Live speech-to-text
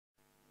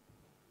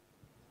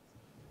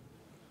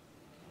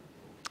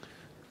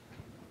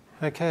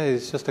Okay,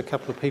 there's just a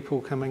couple of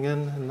people coming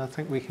in and I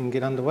think we can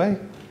get underway.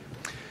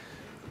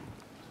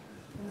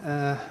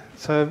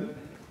 So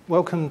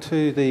welcome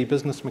to the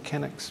Business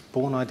Mechanics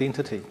Bourne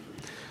Identity.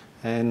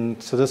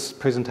 And so this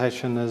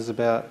presentation is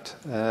about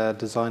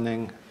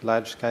designing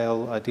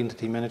large-scale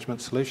identity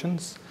management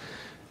solutions.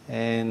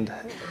 And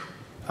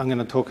I'm going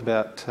to talk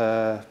about,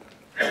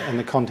 in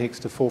the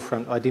context of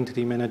Forefront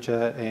Identity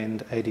Manager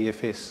and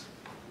ADFS.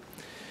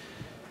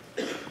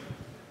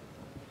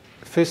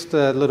 First,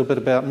 a little bit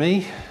about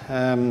me.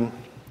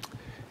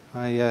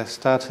 I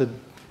started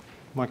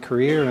my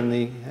career in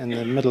the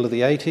middle of the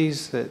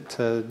 80s at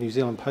New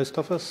Zealand Post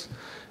Office,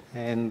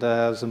 and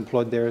I was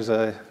employed there as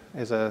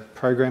a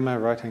programmer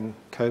writing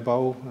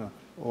COBOL,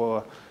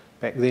 or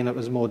back then it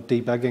was more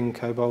debugging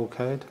COBOL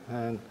code.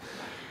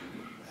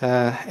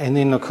 And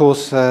then, of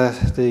course,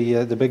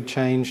 the big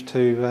change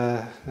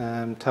to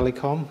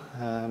telecom.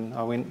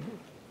 I went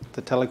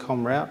the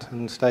telecom route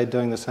and stayed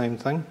doing the same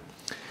thing.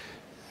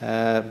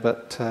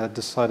 But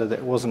decided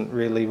that wasn't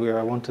really where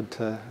I wanted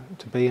to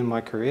be in my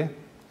career.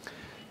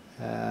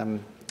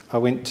 I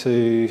went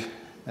to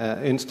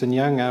Ernst &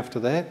 Young after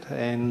that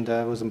and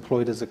was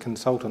employed as a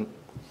consultant.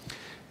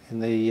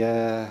 And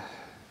that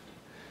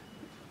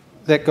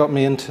got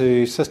me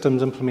into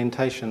systems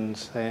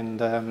implementations,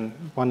 and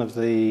one of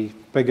the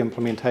big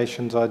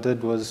implementations I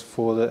did was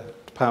for the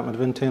Department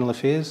of Internal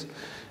Affairs,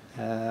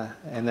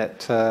 and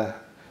that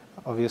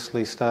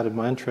obviously started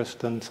my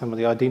interest in some of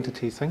the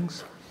identity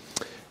things.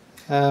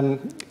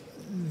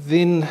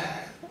 Then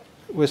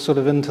we're sort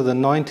of into the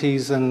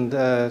 90s, and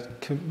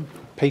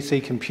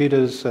PC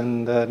computers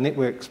and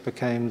networks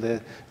became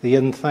the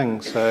in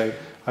thing. So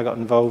I got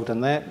involved in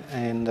that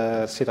and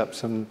set up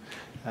some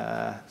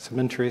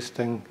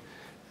interesting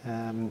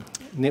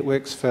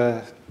networks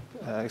for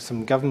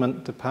some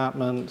government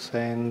departments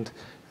and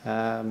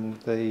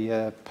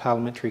the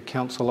Parliamentary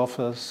Council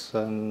Office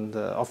and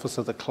the Office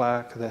of the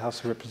Clerk, the House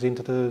of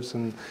Representatives,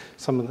 and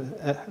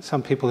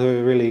some people who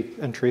are really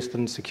interested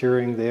in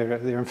securing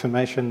their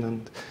information,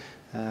 and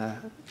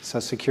so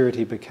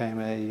security became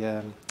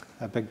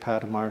a big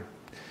part of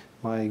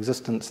my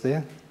existence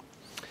there.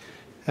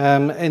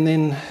 And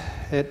then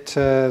at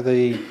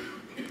the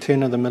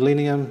turn of the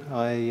millennium,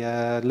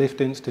 I left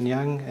Ernst &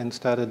 Young and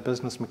started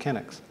Business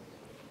Mechanics.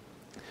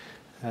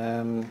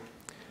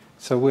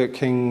 So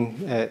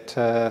working at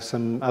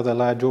some other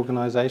large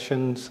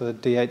organisations,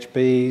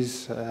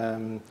 DHBs,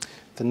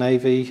 the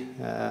Navy.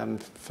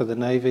 For the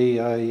Navy,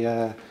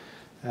 I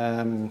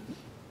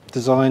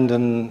designed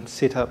and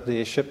set up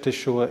their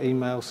ship-to-shore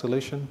email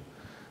solution.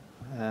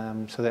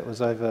 So that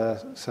was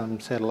over some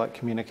satellite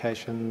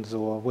communications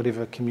or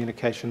whatever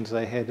communications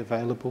they had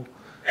available.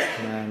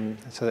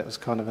 So that was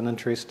kind of an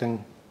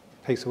interesting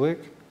piece of work.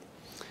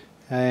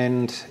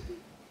 And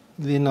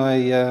then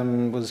I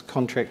was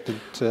contracted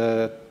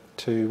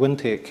to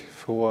Wintec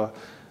for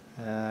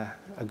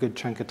a good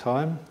chunk of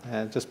time,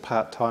 just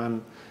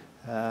part-time,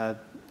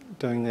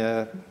 doing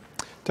a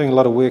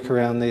lot of work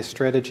around their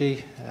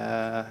strategy,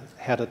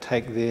 how to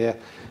take their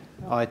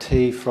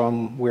IT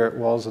from where it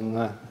was in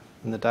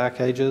the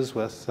dark ages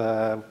with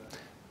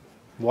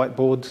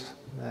whiteboards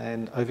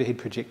and overhead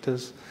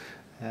projectors,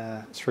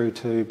 through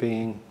to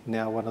being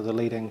now one of the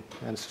leading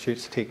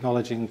institutes of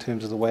technology in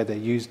terms of the way they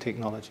use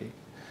technology.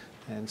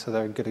 And so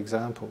they're a good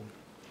example.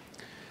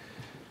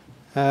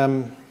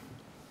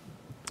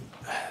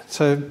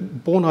 So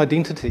Bourne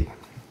Identity.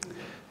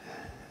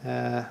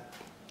 I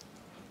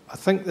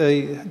think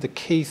the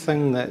key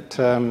thing that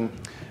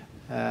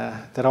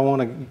I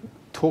want to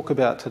talk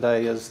about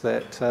today is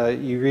that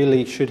you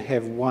really should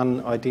have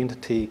one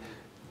identity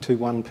to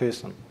one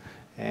person,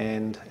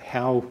 and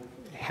how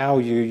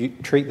you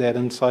treat that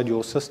inside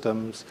your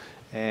systems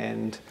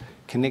and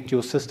connect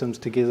your systems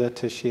together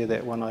to share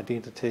that one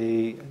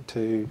identity,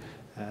 to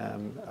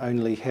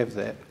only have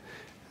that.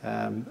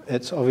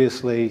 It's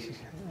obviously,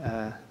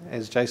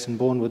 as Jason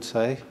Bourne would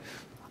say,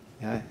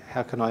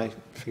 how can I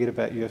forget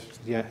about you if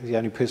you're the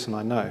only person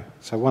I know?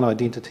 So one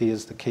identity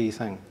is the key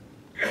thing.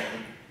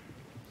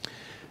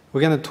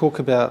 We're going to talk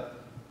about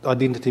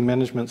identity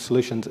management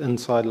solutions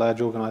inside large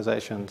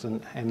organisations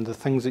and the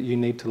things that you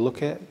need to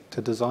look at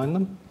to design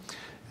them.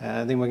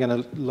 Then we're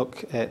going to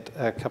look at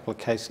a couple of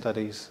case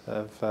studies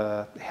of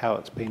how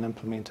it's been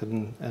implemented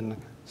in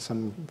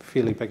some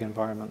fairly big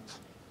environments.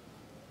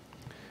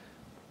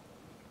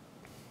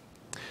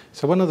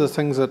 So one of the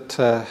things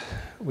that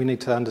we need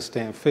to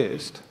understand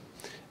first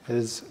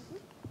is,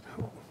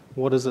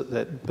 what is it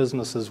that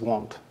businesses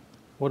want?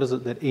 What is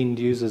it that end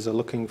users are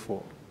looking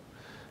for?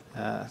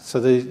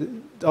 So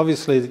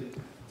obviously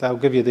they'll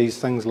give you these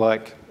things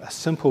like a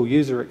simple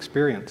user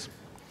experience.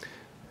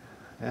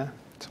 Yeah.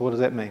 So what does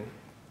that mean?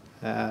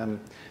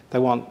 They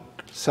want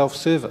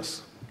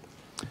self-service.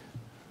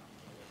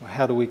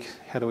 How do we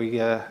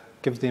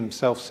give them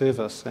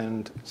self-service,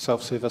 and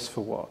self-service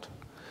for what?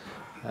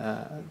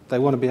 They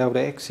want to be able to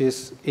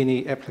access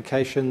any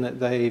application that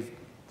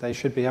they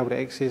should be able to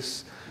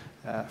access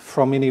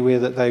from anywhere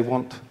that they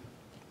want,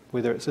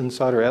 whether it's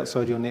inside or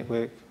outside your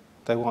network.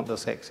 They want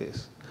this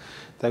access.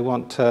 They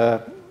want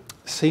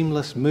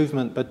seamless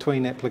movement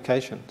between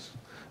applications.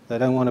 They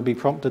don't want to be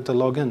prompted to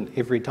log in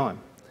every time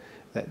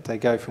that they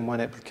go from one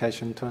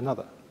application to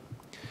another.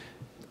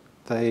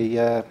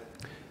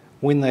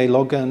 When they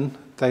log in,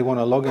 they want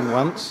to log in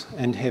once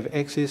and have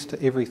access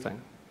to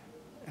everything.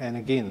 And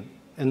again,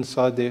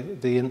 inside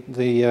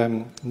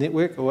the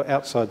network or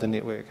outside the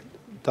network,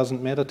 it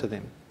doesn't matter to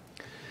them.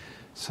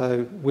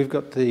 So we've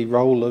got the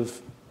role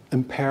of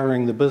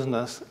empowering the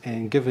business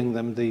and giving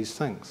them these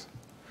things.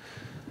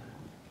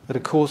 But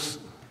of course,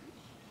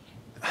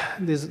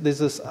 there's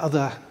this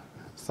other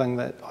thing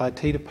that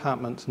IT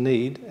departments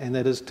need, and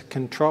that is to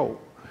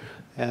control.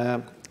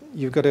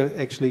 You've got to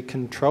actually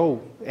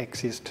control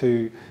access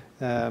to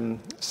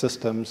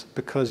systems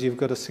because you've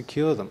got to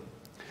secure them.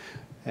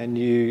 And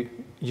you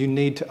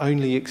need to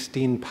only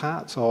extend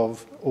parts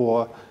of,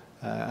 or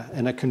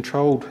in a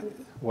controlled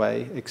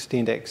way,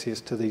 extend access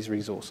to these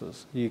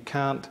resources. You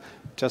can't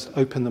just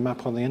open them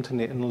up on the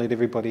internet and let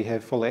everybody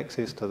have full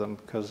access to them,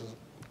 because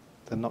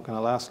they're not going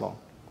to last long.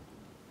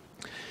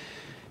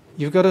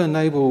 You've got to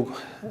enable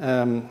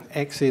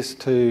access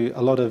to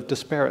a lot of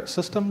disparate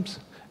systems,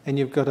 and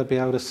you've got to be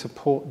able to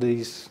support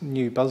these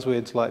new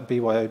buzzwords like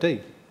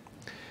BYOD.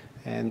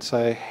 And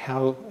so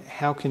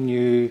how can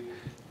you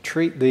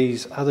treat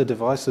these other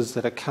devices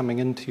that are coming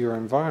into your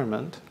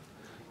environment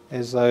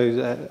as though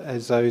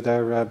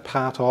they're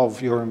part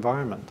of your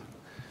environment?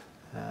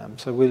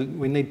 So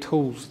we need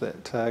tools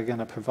that are going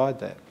to provide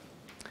that.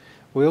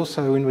 We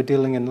also, when we're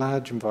dealing in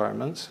large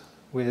environments,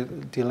 we're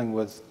dealing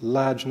with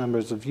large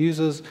numbers of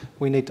users,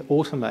 we need to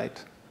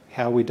automate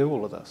how we do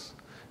all of this.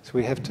 So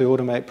we have to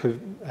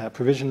automate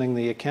provisioning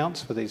the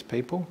accounts for these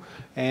people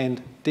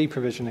and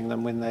deprovisioning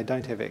them when they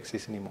don't have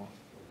access anymore.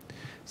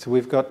 So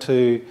we've got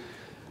to,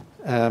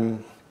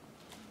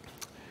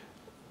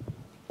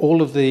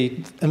 all of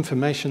the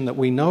information that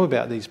we know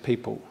about these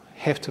people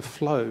have to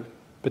flow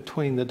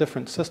between the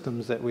different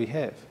systems that we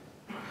have.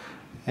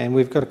 And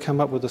we've got to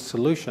come up with a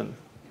solution.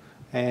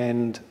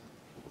 And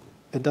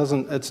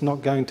it's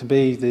not going to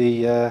be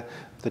the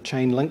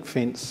chain link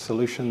fence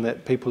solution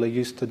that people are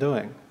used to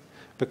doing,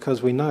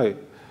 because we know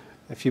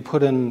if you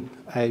put in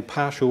a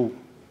partial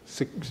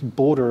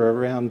border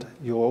around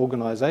your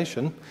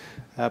organisation,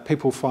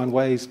 people find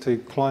ways to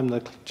climb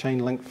the chain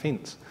link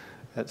fence.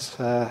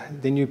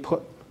 Then you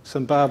put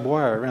some barbed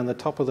wire around the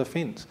top of the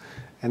fence,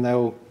 and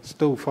they'll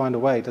still find a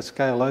way to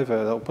scale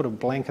over. They'll put a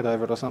blanket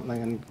over it or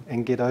something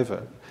and get over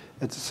it.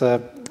 It's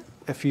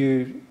if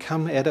you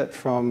come at it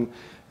from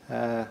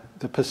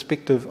the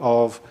perspective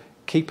of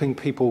keeping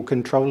people,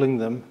 controlling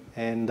them,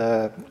 and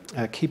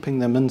keeping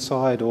them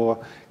inside,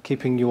 or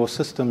keeping your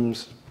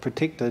systems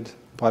protected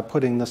by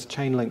putting this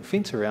chain link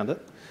fence around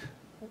it,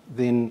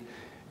 then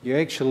you're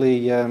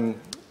actually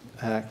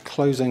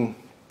closing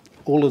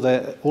all of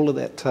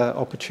that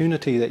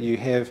opportunity that you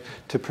have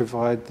to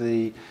provide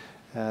the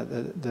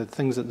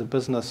things that the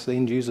business, the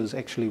end users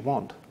actually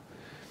want.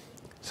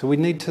 So we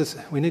need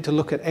to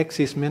look at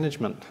access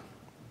management.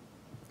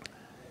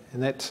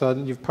 And that's,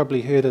 you've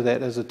probably heard of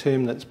that as a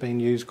term that's been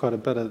used quite a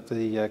bit at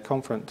the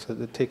conference, at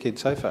the TechEd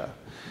so far.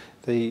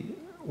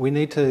 We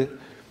need to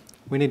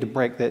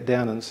break that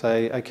down and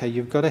say, okay,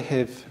 you've got to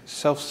have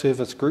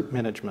self-service group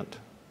management.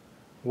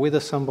 Whether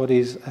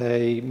somebody's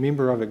a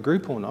member of a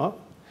group or not,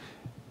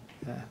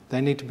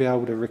 they need to be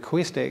able to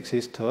request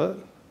access to it,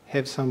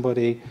 have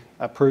somebody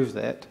approve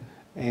that,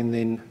 and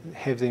then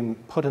have them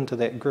put into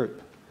that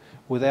group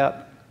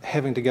without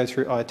having to go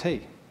through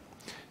IT.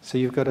 So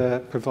you've got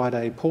to provide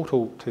a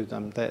portal to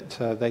them that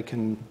they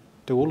can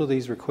do all of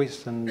these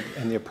requests and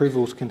the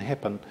approvals can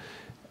happen.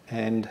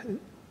 And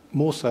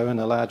more so in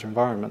a large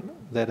environment,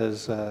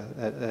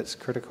 that's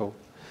critical.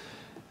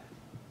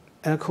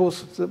 And of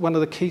course, one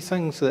of the key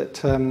things that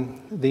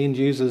the end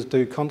users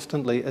do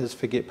constantly is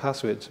forget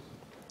passwords.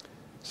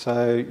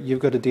 So you've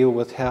got to deal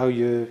with how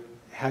you're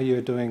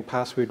doing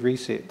password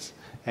resets,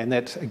 and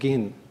that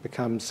again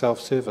becomes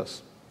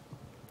self-service.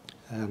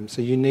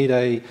 So you need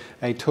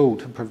a tool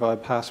to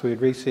provide password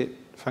reset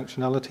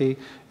functionality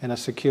in a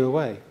secure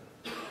way.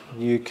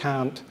 You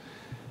can't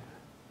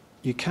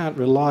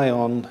rely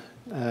on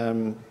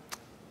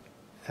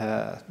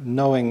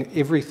knowing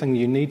everything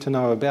you need to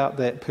know about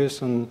that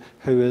person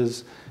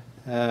who's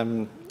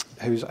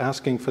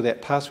asking for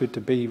that password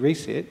to be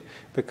reset,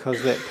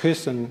 because that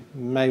person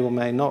may or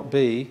may not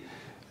be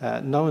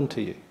known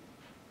to you.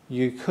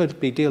 You could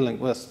be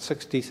dealing with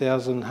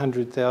 60,000,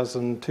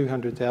 100,000,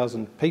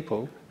 200,000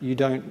 people. You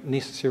don't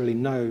necessarily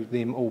know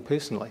them all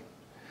personally.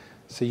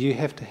 So you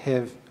have to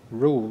have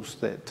rules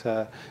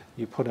that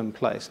you put in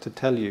place to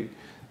tell you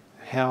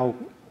how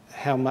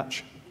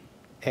much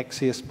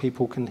access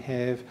people can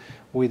have,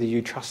 whether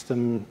you trust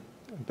them,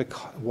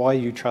 why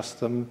you trust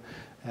them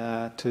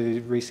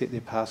to reset their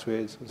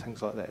passwords and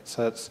things like that.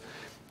 So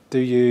do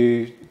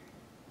you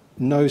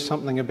know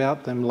something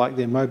about them, like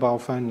their mobile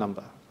phone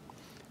number?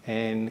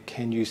 And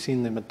can you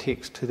send them a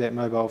text to that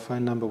mobile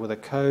phone number with a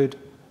code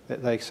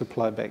that they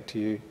supply back to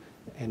you?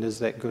 And is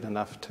that good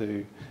enough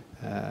to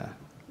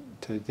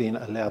then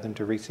allow them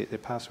to reset their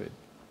password?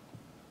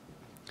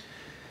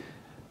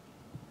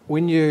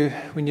 when you're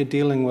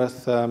dealing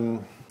with a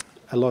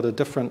lot of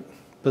different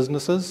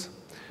businesses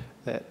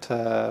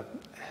that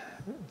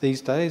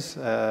these days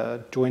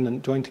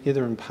join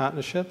together in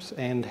partnerships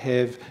and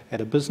have,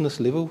 at a business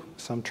level,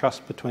 some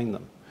trust between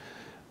them,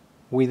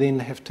 we then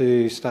have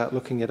to start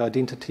looking at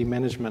identity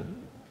management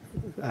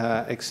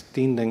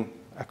extending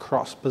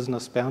across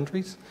business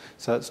boundaries.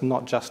 So it's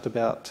not just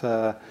about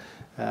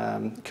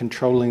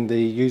controlling the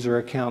user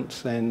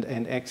accounts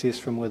and access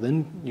from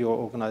within your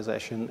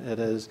organisation. It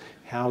is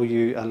how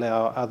you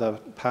allow other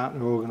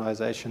partner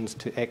organisations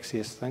to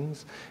access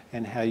things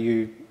and how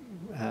you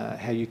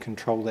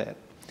control that.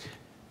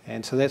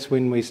 And so that's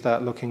when we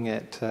start looking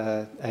at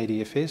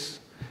ADFS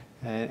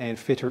and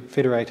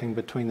federating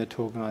between the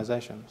two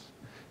organisations,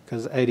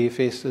 because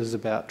ADFS is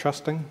about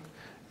trusting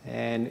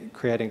and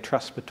creating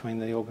trust between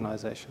the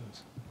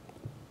organisations.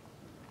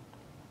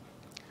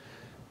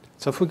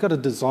 So if we've got to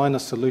design a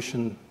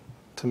solution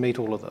to meet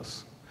all of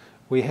this,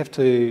 we have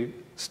to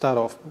start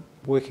off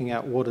working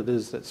out what it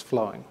is that's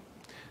flowing.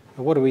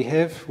 And what do we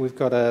have? We've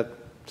got a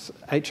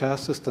HR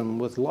system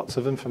with lots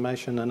of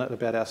information in it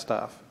about our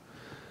staff.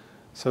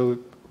 So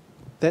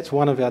that's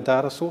one of our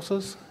data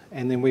sources,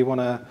 and then we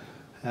want to,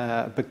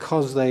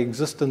 because they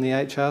exist in the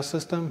HR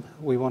system,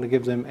 we want to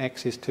give them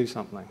access to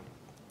something.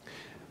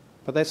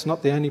 But that's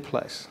not the only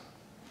place.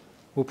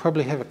 We'll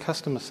probably have a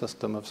customer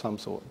system of some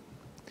sort,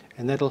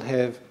 and that'll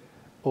have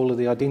all of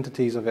the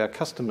identities of our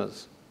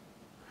customers.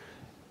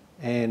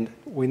 And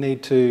we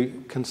need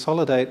to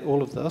consolidate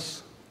all of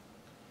this,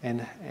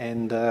 and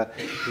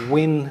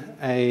when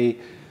a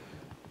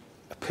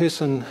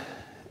person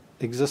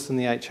exists in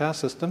the HR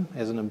system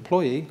as an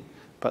employee,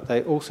 but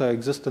they also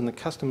exist in the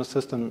customer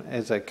system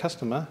as a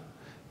customer,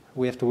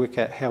 we have to work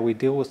out how we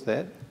deal with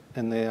that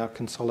in our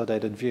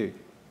consolidated view.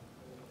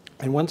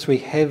 And once we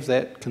have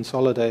that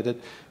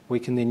consolidated, we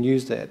can then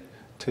use that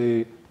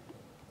to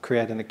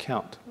create an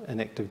account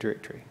in Active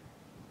Directory,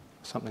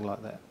 something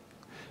like that.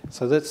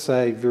 So that's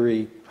a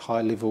very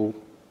high-level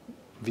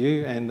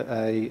view and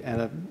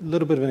a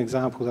little bit of an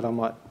example that I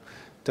might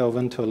delve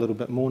into a little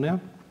bit more now.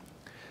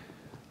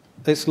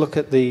 Let's look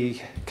at the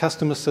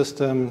customer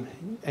system,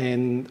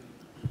 and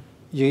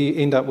you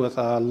end up with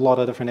a lot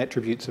of different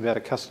attributes about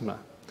a customer,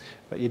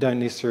 but you don't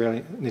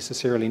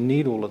necessarily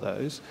need all of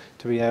those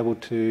to be able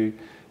to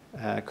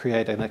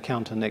create an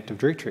account in Active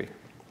Directory.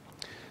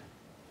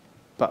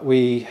 But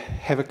we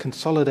have a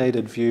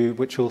consolidated view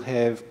which will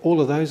have all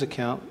of those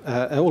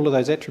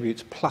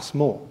attributes plus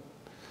more.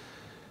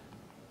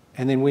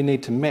 And then we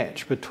need to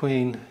match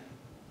between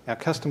our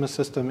customer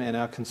system and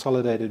our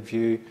consolidated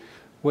view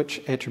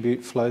which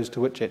attribute flows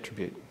to which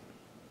attribute.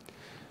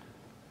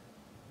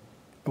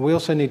 We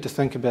also need to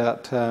think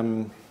about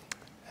when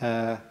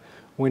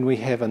we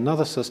have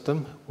another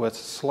system with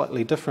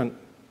slightly different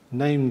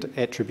named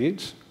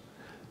attributes,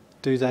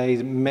 do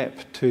they map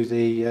to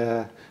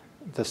the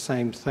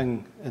same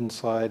thing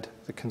inside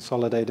the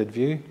consolidated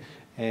view,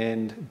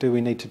 and do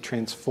we need to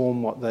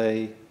transform what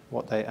they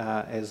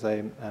are as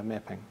they are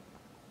mapping?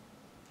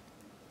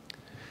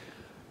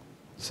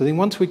 So then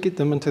once we get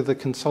them into the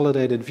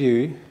consolidated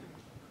view,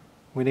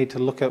 we need to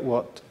look at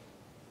what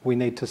we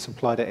need to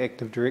supply to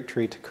Active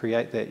Directory to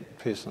create that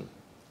person.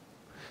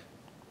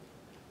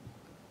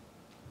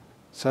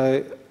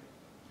 So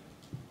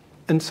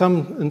in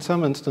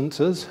some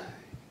instances,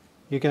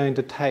 you're going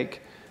to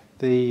take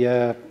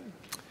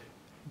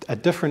a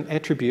different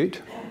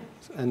attribute,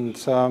 and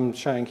so I'm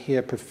showing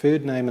here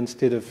preferred name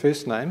instead of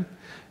first name,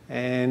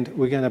 and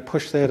we're going to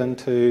push that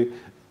into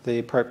the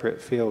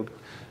appropriate field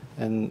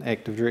in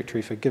Active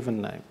Directory for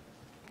given name.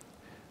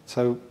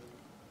 So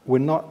we're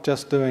not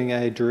just doing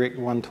a direct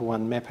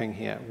one-to-one mapping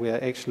here.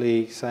 We're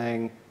actually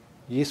saying,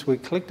 yes, we're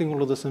collecting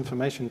all of this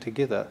information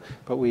together,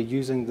 but we're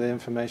using the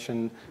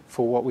information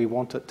for what we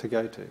want it to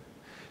go to.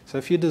 So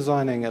if you're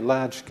designing a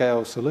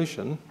large-scale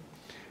solution,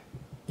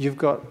 you've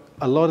got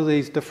a lot of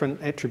these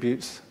different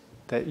attributes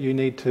that you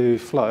need to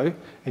flow,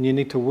 and you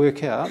need to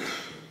work out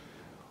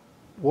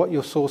what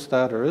your source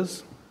data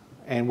is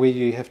and where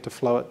you have to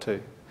flow it to.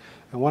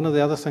 And one of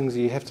the other things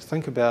you have to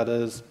think about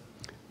is,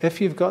 if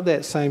you've got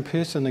that same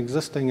person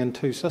existing in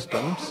two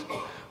systems,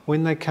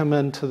 when they come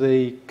into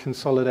the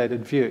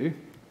consolidated view,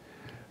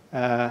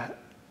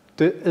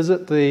 is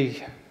it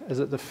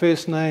the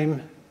first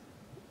name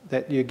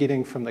that you're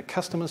getting from the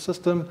customer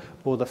system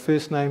or the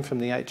first name from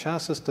the HR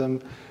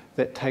system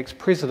that takes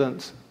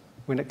precedence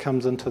when it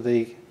comes into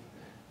the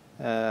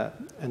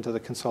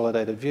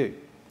consolidated view?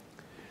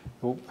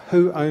 Well,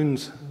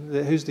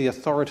 who's the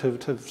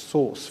authoritative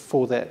source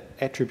for that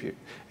attribute?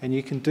 And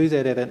you can do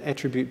that at an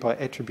attribute by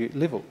attribute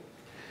level,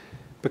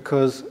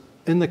 because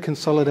in the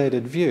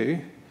consolidated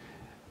view,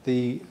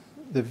 the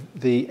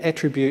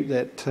attribute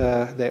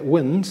that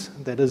wins,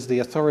 that is the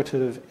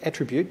authoritative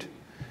attribute,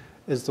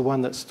 is the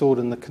one that's stored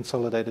in the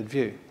consolidated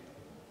view.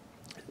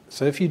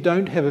 So if you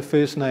don't have a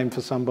first name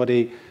for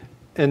somebody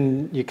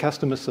in your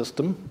customer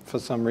system for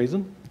some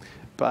reason,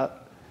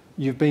 but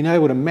you've been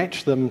able to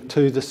match them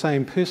to the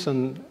same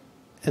person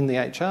in the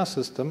HR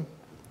system,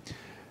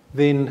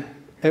 then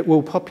it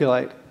will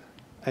populate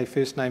a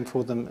first name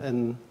for them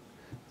in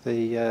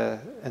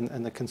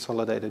in the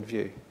consolidated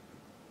view.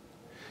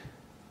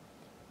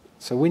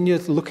 So when you're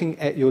looking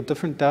at your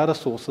different data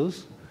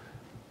sources,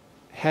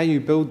 how you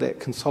build that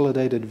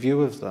consolidated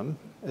view of them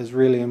is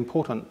really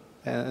important.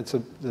 It's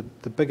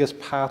the biggest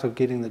part of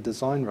getting the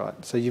design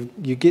right. So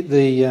you get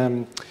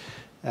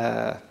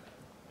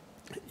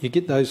you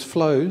get those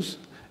flows,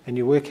 and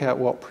you work out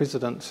what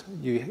precedence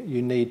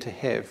you need to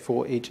have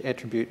for each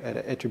attribute at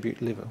an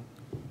attribute level.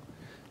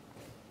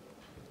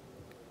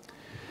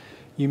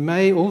 You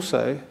may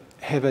also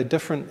have a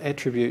different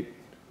attribute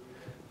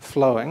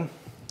flowing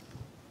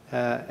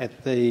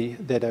that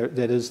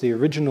is the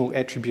original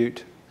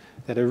attribute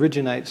that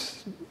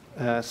originates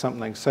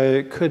something. So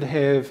it could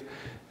have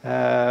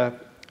a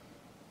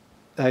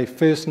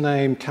first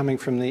name coming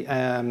from the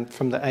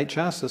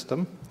HR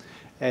system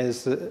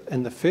as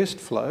in the first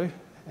flow,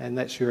 and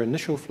that's your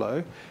initial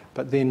flow.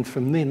 But then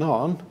from then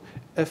on,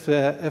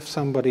 if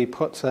somebody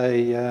puts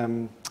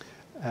a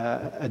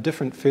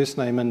different first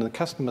name in the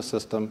customer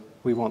system,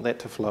 we want that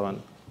to flow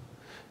in.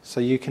 So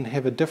you can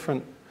have a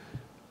different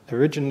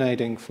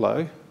originating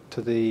flow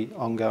to the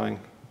ongoing.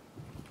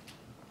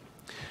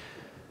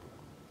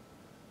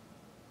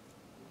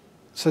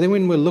 So then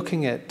when we're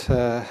looking at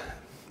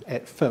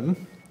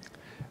FIM,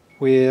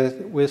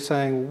 we're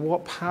saying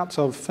what parts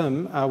of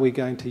FIM are we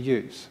going to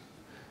use?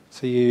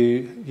 So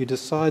you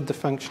decide the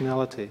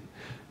functionality.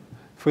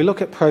 If we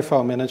look at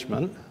profile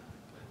management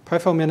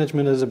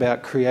is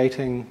about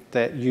creating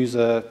that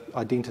user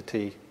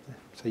identity.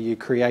 So you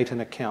create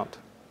an account.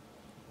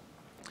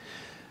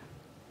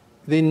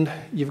 Then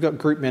you've got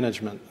group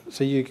management.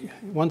 So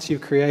once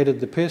you've created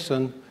the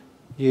person,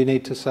 you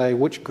need to say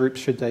which group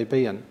should they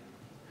be in.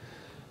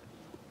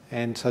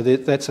 And so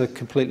that's a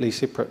completely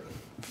separate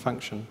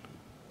function.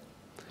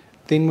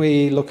 Then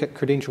we look at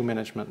credential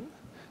management.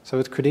 So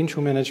with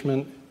credential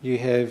management, you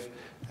have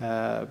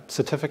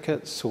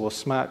certificates or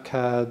smart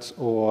cards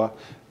or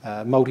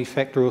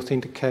multi-factor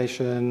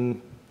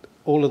authentication.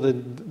 All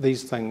of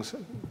these things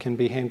can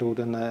be handled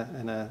in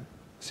a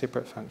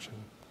separate function.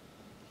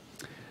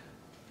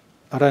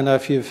 I don't know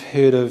if you've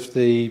heard of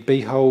the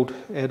Behold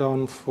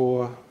add-on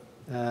for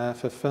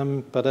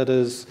FIM, but it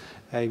is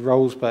a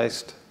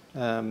roles-based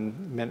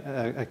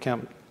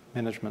account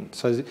management.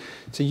 So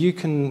you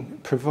can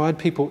provide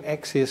people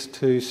access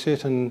to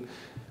certain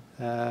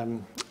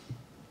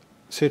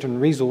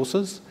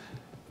resources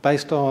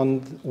based on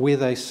where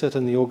they sit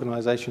in the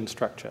organisation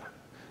structure.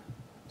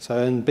 So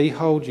in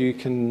Behold, you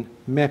can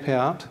map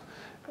out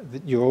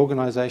your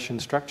organisation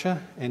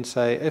structure and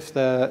say if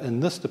they're in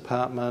this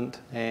department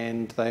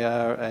and they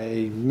are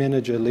a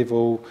manager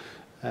level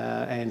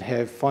and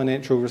have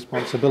financial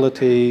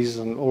responsibilities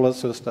and all that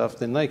sort of stuff,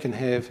 then they can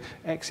have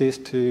access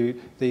to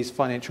these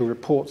financial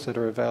reports that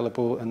are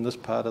available in this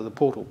part of the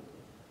portal.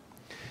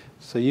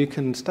 So you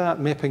can start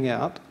mapping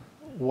out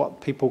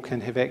what people can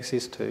have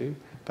access to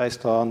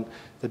based on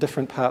the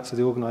different parts of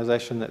the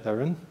organisation that they're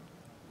in,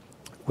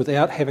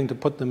 without having to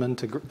put them in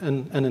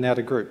and out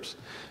of groups.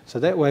 So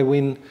that way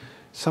when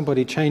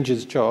somebody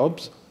changes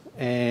jobs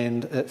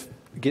and it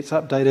gets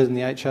updated in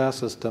the HR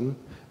system,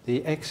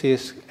 the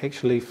access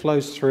actually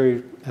flows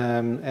through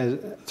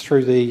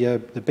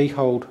the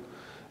Behold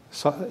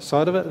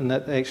side of it, and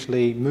that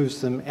actually moves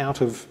them out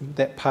of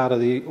that part of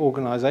the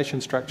organisation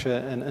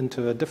structure and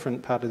into a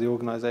different part of the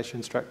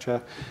organisation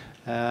structure,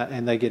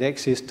 and they get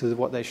access to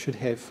what they should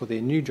have for their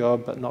new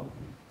job,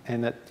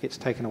 and it gets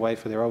taken away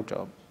for their old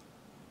job.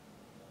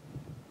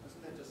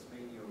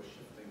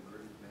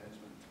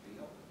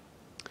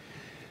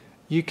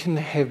 You can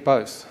have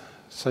both.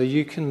 So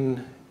you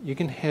can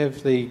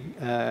have the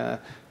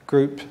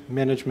group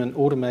management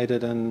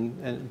automated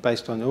and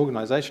based on the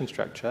organisation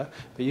structure,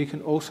 but you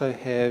can also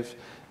have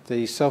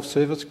the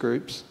self-service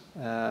groups,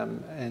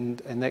 and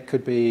that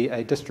could be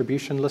a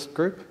distribution list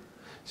group.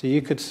 So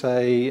you could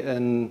say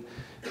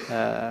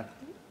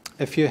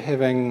if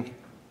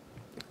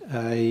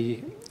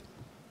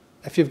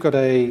you've got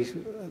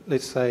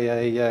let's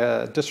say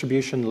a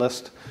distribution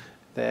list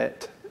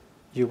that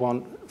you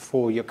want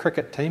for your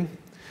cricket team,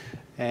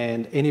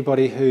 and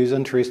anybody who's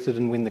interested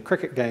in when the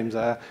cricket games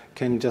are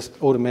can just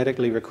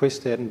automatically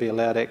request that and be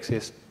allowed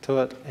access to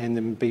it, and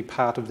then be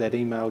part of that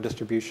email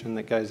distribution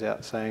that goes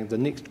out saying the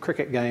next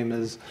cricket game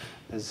is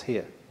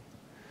here.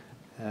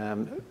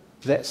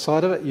 That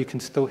side of it you can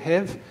still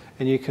have,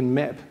 and you can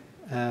map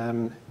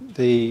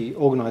the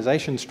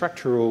organisation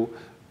structural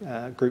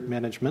group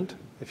management,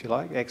 if you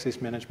like,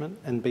 access management,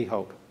 in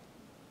Behold.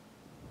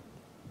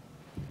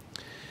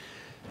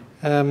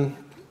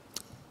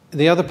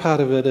 The other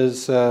part of it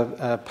is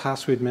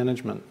password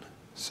management.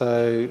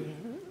 So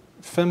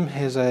FIM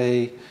has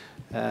a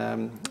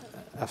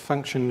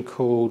function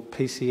called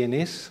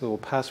PCNS, or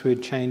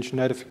Password Change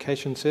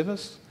Notification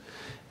Service,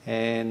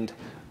 and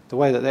the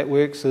way that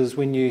works is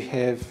when you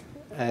have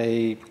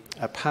a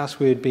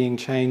password being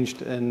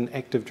changed in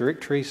Active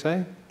Directory,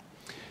 say,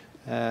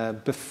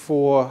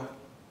 before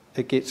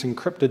it gets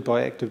encrypted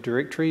by Active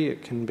Directory,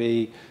 it can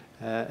be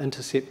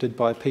intercepted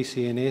by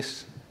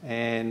PCNS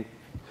and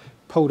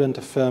pulled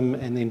into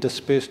FIM and then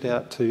dispersed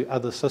out to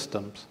other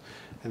systems.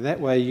 And that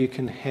way you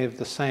can have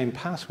the same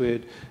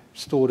password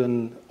stored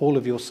in all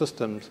of your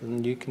systems,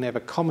 and you can have a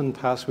common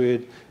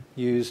password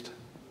used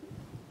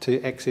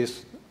to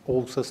access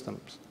all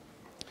systems.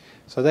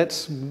 So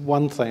that's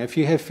one thing. If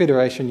you have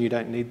federation, you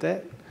don't need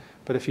that.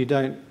 But if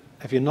you're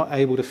not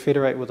able to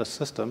federate with a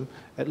system,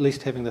 at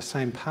least having the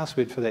same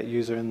password for that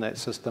user in that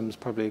system is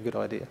probably a good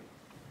idea.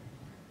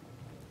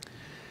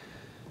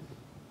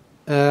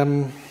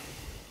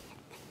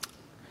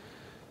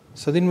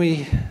 So then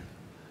we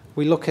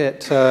look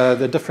at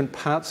the different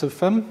parts of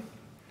FIM,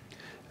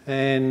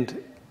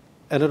 and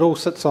it all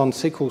sits on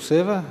SQL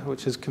Server,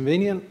 which is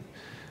convenient.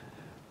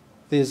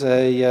 There's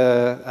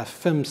a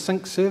FIM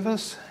sync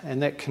service,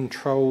 and that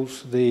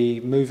controls the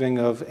moving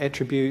of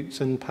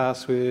attributes and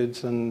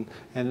passwords, and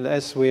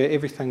that's where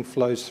everything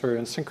flows through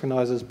and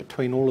synchronizes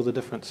between all of the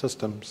different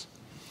systems.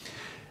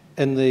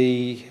 In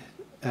the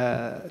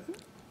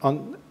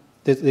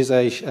there's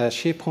a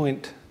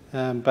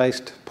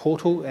SharePoint-based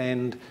portal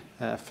and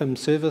FIM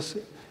service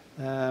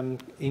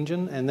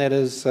engine, and that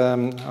is,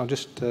 I'll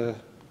just,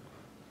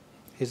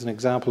 here's an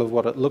example of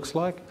what it looks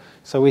like.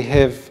 So we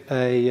have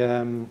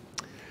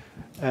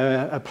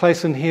a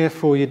place in here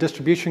for your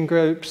distribution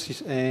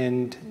groups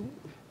and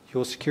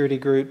your security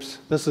groups.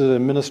 This is an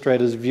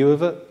administrator's view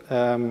of it,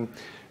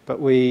 but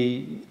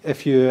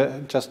if you're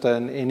just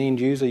an end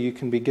user, you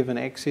can be given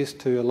access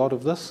to a lot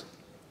of this.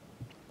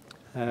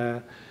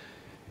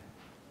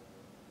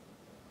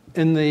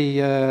 In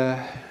the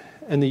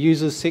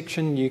users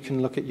section, you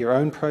can look at your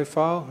own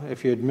profile.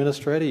 If you're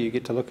administrator, you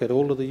get to look at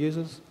all of the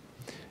users.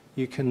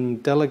 You can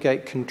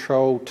delegate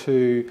control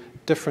to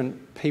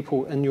different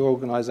people in your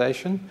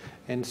organisation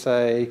and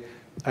say,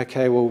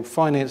 okay, well,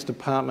 finance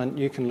department,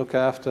 you can look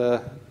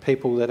after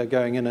people that are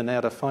going in and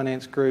out of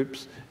finance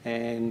groups,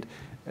 and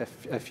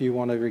if you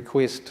want to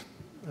request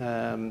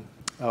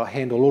or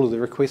handle all of the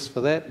requests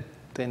for that,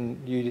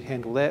 then you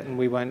handle that and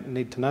we won't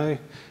need to know.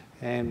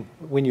 And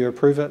when you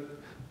approve it,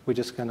 we're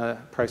just going to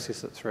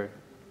process it through.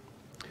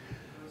 Can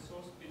the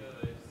source be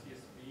a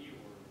CSV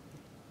or?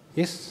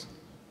 Yes.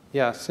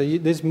 Yeah, so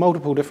there's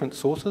multiple different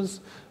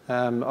sources.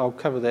 I'll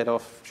cover that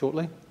off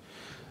shortly.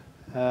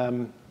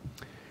 Probably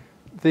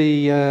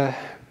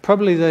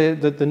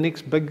the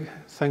next big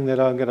thing that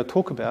I'm going to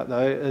talk about,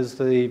 though, is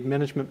the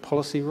management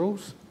policy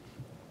rules.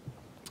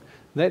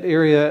 That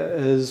area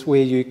is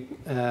where you,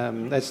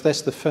 that's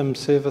the FIM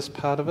service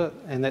part of it,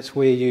 and that's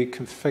where you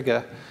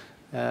configure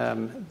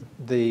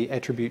the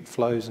attribute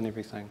flows and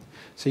everything.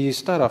 So you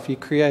start off, you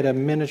create a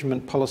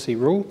management policy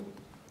rule,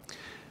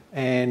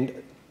 and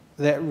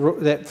that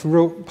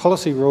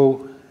policy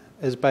rule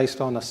is based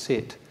on a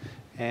set.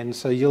 And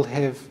so you'll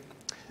have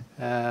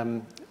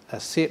a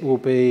set will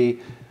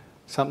be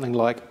something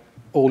like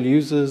all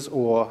users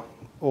or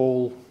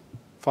all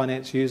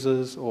finance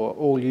users or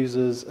all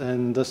users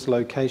in this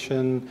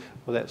location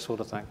or that sort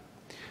of thing.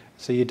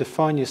 So you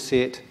define your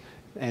set,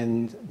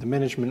 and the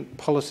management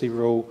policy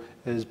rule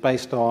is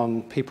based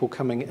on people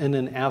coming in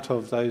and out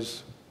of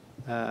those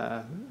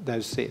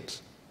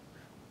sets.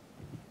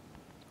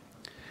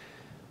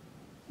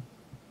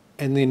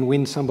 And then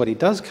when somebody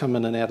does come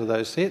in and out of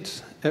those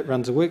sets, it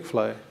runs a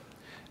workflow.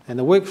 And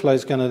the workflow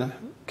is going to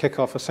kick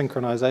off a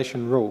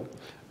synchronization rule,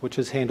 which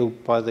is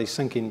handled by the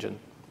sync engine.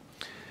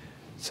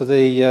 So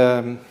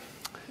the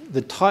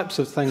types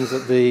of things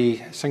that the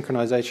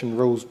synchronization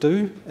rules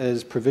do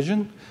is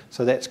provision,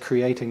 so that's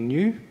creating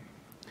new.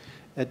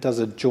 It does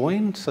a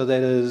join, so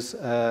that is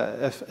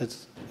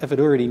if it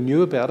already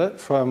knew about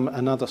it from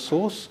another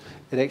source,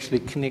 it actually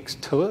connects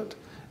to it,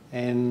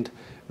 and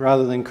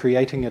rather than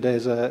creating it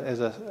as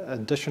an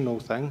additional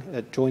thing,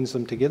 it joins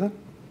them together.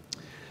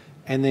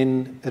 And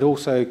then it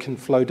also can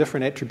flow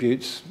different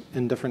attributes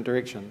in different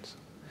directions.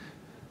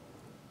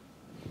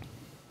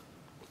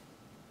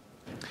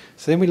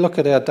 So then we look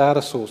at our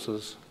data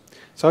sources.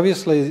 So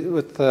obviously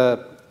with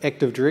the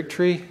Active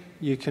Directory,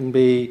 you can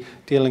be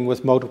dealing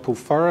with multiple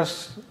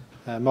forests,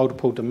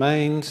 multiple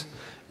domains,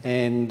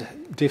 and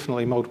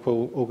definitely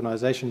multiple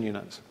organisation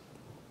units.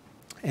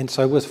 And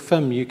so with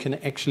FIM, you can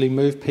actually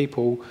move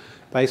people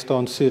based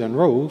on certain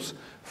rules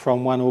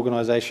from one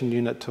organisation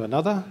unit to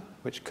another,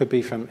 which could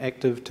be from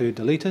active to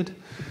deleted.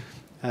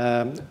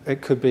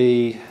 It could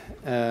be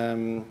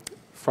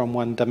from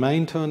one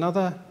domain to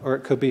another, or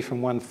it could be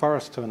from one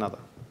forest to another.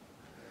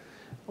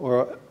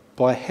 Or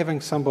by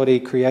having somebody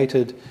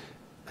created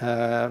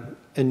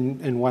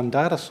in one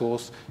data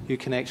source, you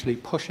can actually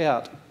push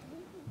out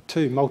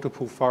to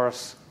multiple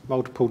forests,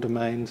 multiple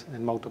domains,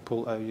 and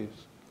multiple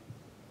OUs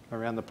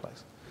around the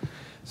place.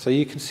 So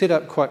you can set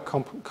up quite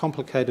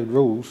complicated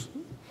rules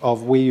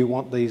of where you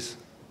want these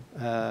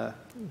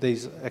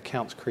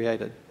accounts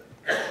created.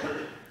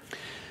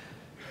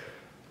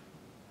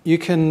 You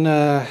can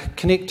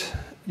connect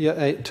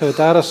to a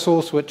data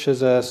source, which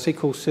is a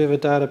SQL Server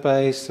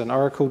database, an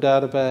Oracle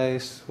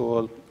database,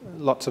 or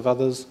lots of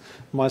others,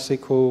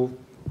 MySQL.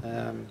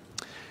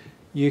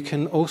 You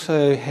can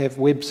also have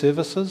web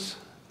services.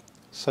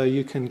 So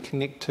you can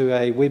connect to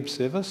a web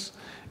service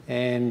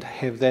and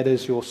have that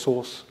as your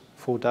source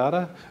for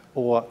data,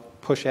 or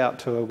push out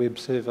to a web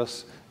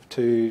service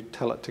to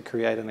tell it to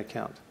create an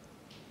account.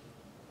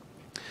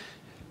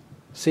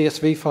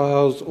 CSV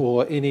files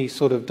or any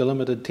sort of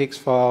delimited text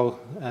file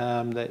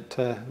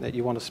that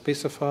you want to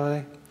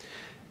specify.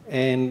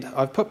 And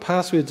I've put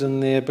passwords in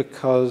there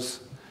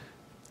because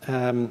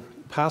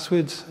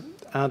passwords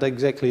aren't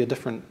exactly a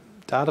different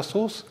data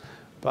source,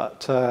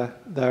 but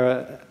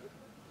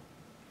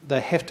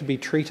they have to be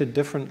treated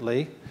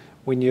differently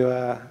when you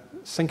are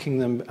syncing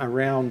them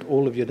around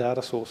all of your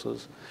data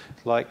sources.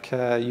 Like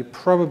you're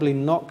probably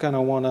not going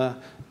to want to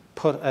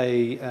put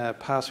a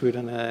password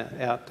in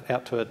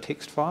out to a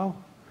text file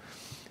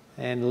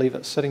and leave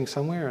it sitting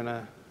somewhere in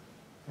a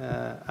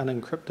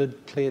unencrypted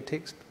clear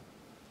text.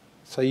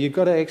 So you've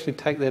got to actually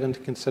take that into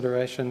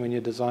consideration when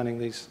you're designing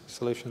these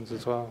solutions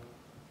as well.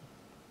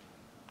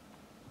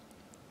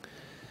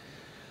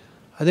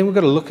 And then we've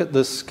got to look at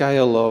the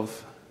scale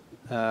of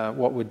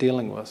what we're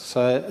dealing with.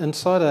 So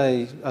inside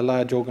a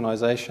large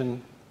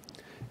organisation,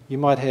 you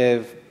might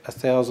have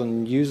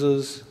 1,000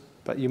 users,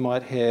 but you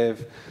might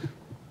have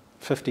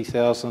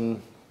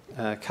 50,000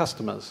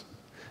 customers.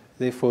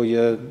 Therefore,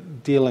 you're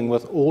dealing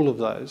with all of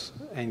those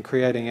and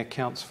creating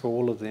accounts for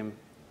all of them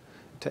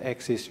to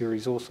access your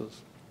resources.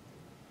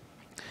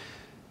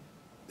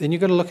 Then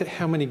you've got to look at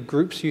how many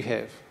groups you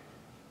have.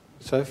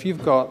 So if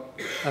you've got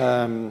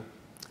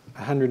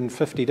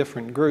 150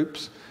 different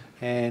groups,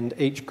 and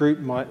each group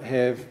might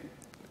have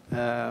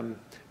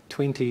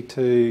 20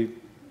 to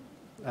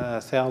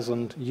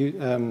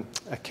 1,000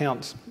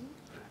 accounts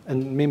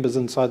and members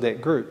inside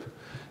that group,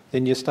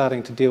 then you're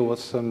starting to deal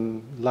with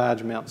some large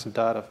amounts of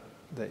data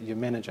that you're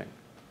managing.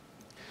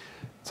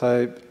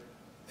 So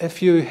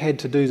if you had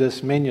to do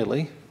this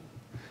manually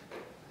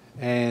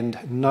and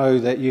know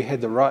that you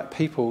had the right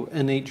people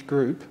in each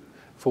group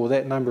for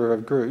that number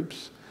of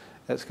groups,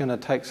 it's going to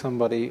take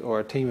somebody or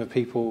a team of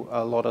people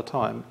a lot of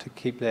time to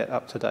keep that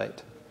up to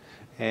date.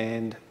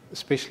 And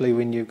especially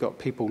when you've got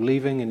people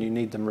leaving and you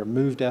need them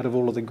removed out of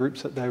all of the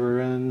groups that they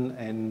were in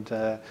and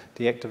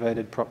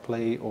deactivated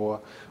properly, or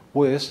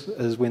worse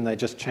is when they're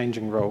just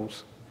changing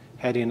roles.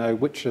 How do you know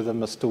which of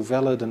them are still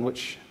valid and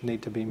which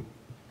need to be...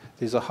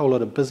 There's a whole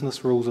lot of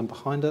business rules in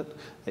behind it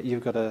that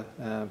you've got to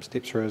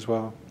step through as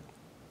well.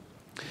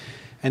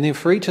 And then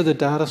for each of the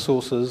data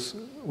sources,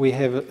 we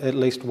have at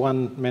least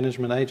one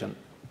management agent.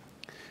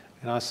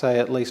 And I say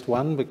at least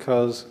one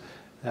because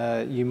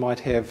you might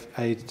have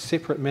a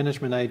separate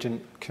management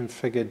agent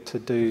configured to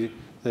do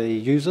the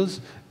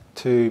users,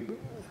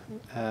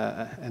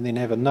 and then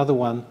have another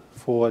one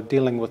for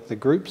dealing with the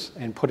groups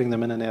and putting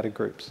them in and out of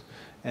groups.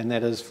 And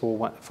that is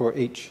for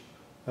each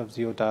of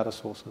your data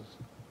sources.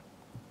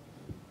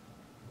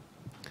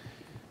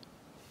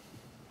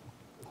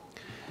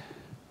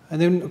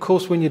 And then, of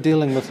course, when you're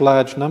dealing with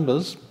large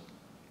numbers,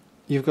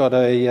 you've got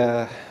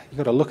to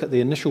look at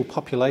the initial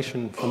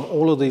population from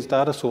all of these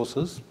data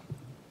sources.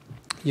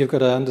 You've got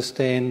to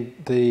understand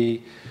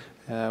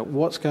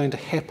what's going to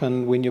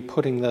happen when you're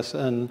putting this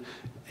in,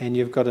 and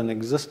you've got an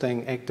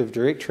existing Active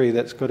Directory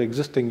that's got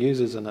existing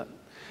users in it.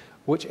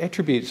 Which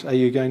attributes are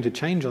you going to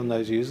change on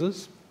those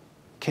users?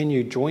 Can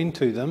you join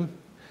to them?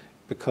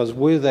 Because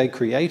were they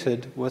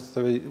created with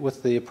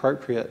the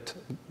appropriate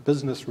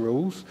business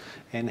rules,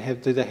 and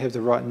do they have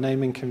the right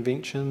naming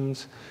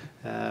conventions?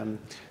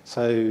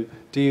 So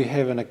do you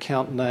have an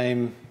account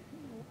name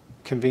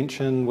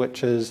convention,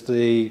 which is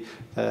the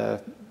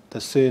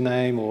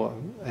surname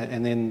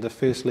and then the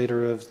first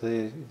letter of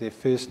their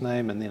first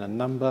name and then a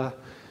number?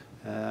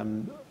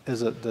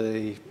 Is it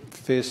the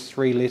first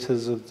three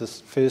letters of the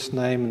first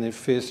name and the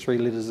first three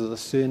letters of the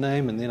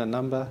surname and then a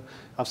number?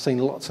 I've seen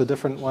lots of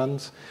different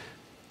ones,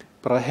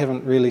 but I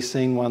haven't really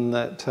seen one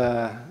that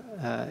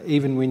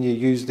even when you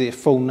use their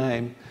full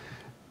name,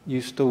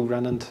 you still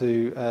run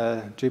into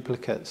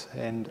duplicates,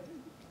 and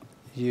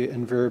you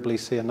invariably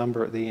see a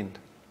number at the end.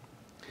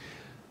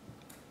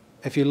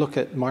 If you look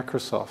at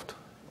Microsoft,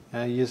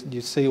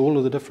 you see all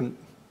of the different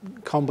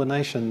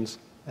combinations,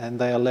 and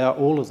they allow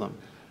all of them.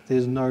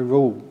 There's no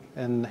rule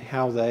in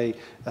how they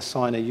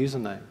assign a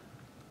username.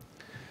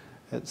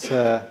 It's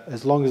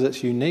as long as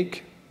it's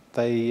unique,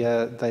 they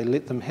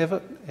let them have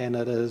it, and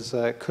it is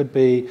could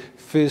be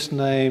first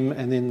name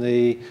and then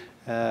the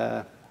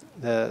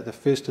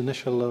first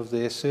initial of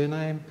their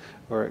surname,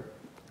 or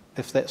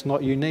if that's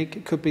not unique,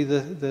 it could be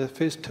the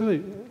first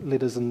two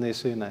letters in their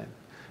surname,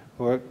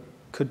 or it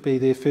could be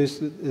their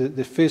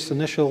first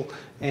initial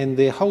and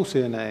their whole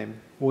surname.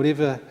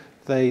 Whatever,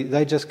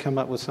 they just come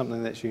up with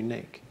something that's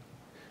unique.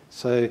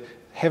 So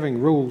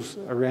having rules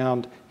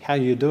around how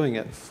you're doing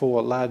it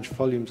for large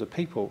volumes of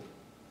people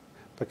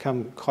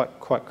become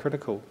quite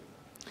critical.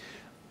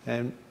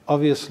 And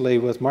obviously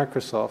with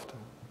Microsoft,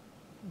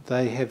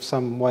 they have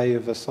some way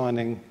of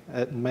assigning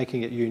it and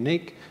making it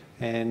unique,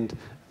 and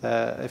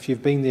if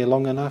you've been there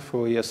long enough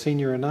or you're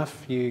senior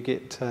enough, you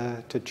get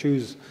to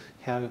choose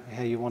how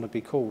you want to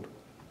be called.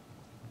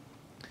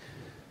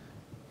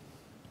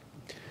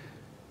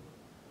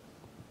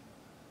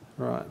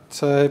 Right,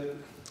 so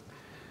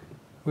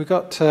we've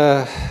got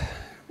to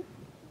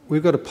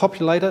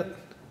populate it.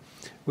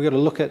 We've got to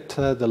look at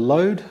the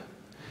load,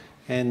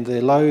 and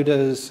the load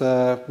is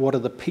what are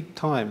the peak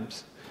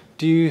times.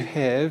 Do you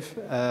have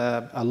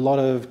a lot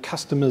of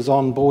customers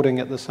onboarding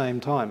at the same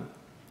time?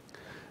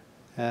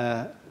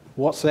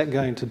 What's that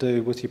going to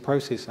do with your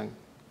processing?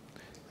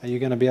 Are you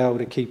going to be able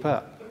to keep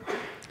up?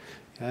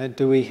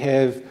 Do we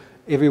have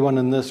everyone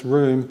in this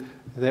room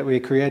that we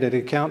created an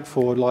account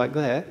for like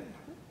that?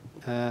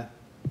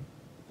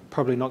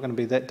 Probably not going to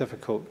be that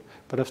difficult.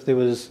 But if there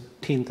was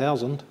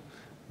 10,000,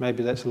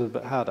 maybe that's a little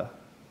bit harder.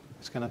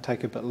 It's going to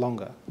take a bit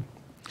longer.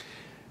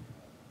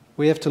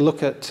 We have to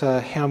look at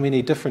how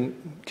many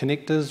different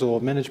connectors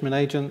or management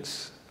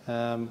agents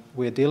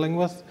we're dealing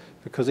with,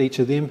 because each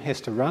of them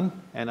has to run,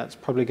 and it's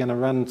probably going to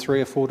run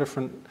 3 or 4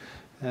 different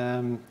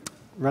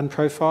run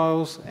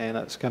profiles, and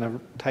it's going to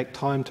take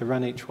time to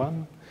run each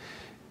one.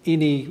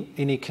 Any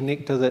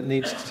connector that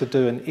needs to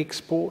do an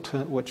export,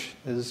 which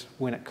is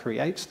when it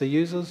creates the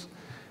users,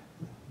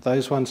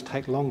 those ones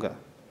take longer.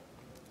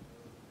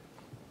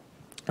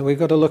 And we've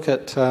got to look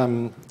at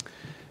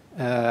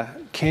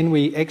can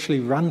we actually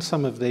run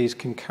some of these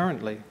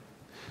concurrently,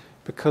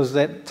 because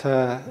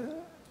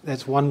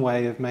that's one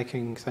way of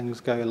making things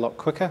go a lot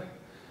quicker,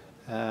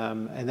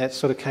 and that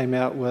sort of came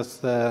out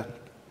with FIM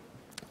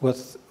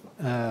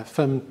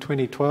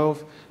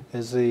 2012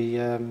 as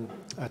the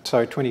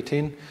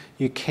 2010.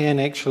 You can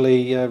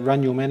actually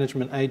run your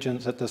management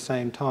agents at the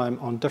same time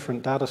on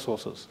different data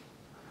sources,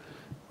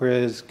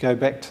 whereas go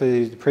back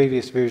to the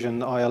previous version,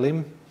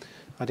 ILM,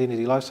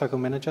 Identity Lifecycle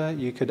Manager,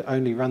 you could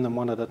only run them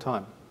one at a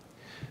time.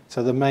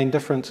 So the main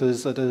difference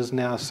is it is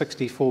now a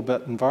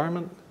 64-bit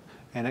environment,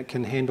 and it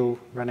can handle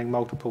running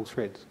multiple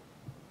threads.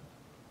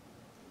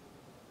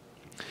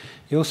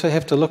 You also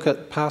have to look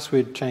at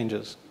password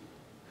changes,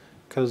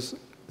 because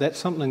that's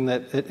something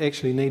that it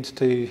actually needs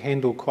to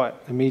handle quite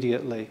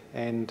immediately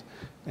and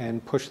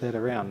push that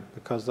around,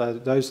 because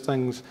those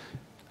things,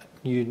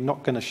 you're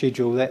not going to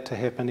schedule that to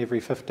happen every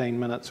 15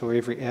 minutes or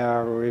every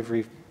hour or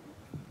every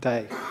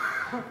day.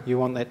 You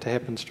want that to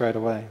happen straight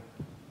away.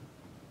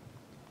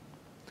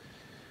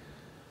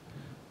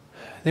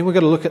 Then we've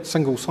got to look at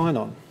single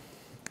sign-on.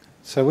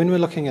 So when we're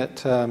looking at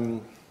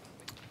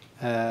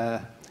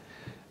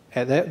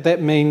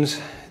that means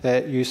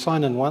that you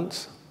sign in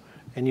once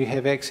and you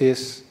have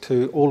access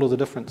to all of the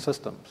different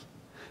systems.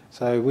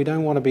 So we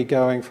don't want to be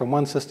going from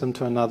one system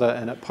to another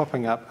and it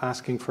popping up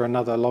asking for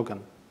another login.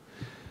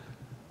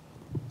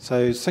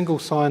 So single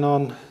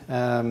sign-on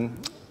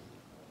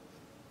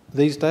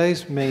these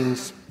days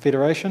means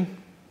federation,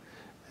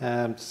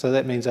 so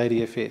that means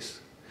ADFS.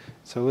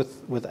 So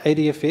with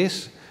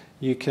ADFS,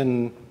 you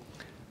can,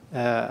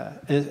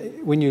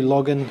 when you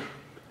log in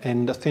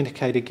and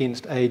authenticate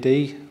against AD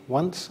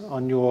once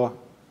on your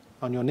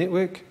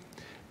network,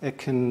 it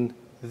can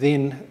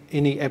then,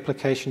 any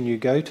application you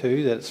go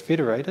to that's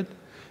federated,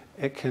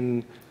 it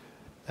can,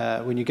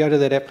 when you go to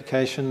that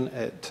application,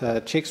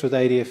 it checks with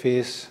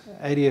ADFS.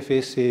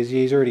 ADFS says,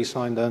 yeah, he's already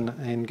signed in,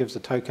 and gives the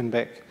token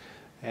back,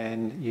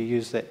 and you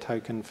use that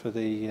token for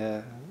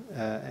the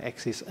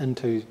access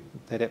into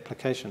that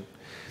application.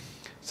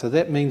 So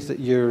that means that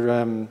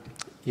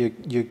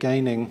you're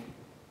gaining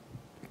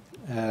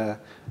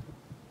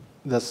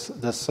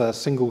this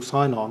single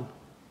sign-on.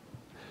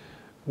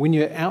 When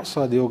you're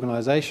outside the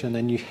organisation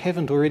and you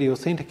haven't already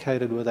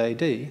authenticated with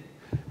AD,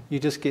 you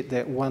just get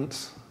that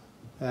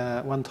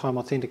one-time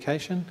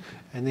authentication,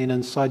 and then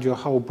inside your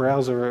whole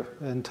browser,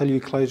 until you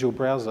close your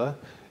browser,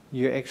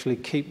 you actually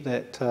keep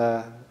that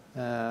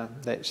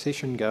that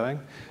session going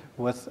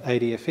with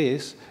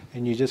ADFS,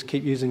 and you just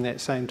keep using that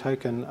same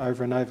token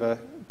over and over.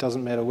 It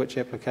doesn't matter which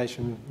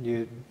application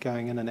you're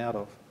going in and out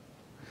of.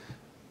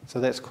 So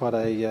that's quite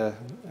a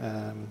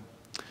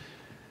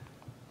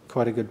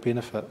good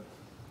benefit.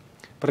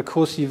 But of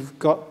course,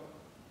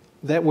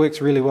 that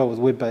works really well with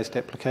web-based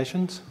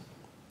applications,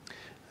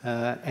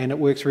 and it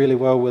works really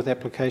well with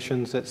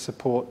applications that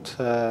support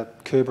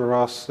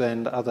Kerberos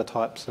and other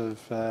types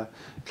of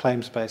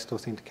claims-based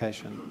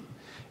authentication.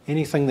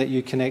 Anything that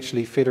you can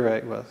actually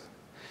federate with.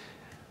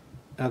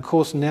 And of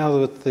course, now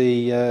with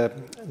the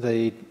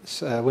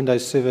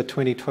Windows Server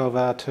 2012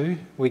 R2,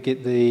 we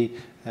get the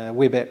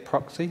web app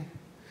proxy.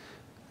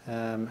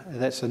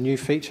 That's a new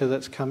feature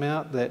that's come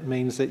out that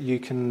means that you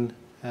can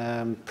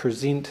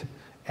present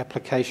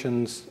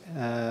applications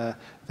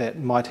that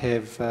might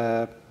have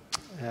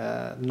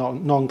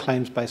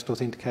non-claims-based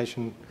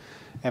authentication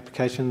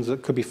applications.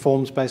 It could be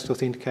forms-based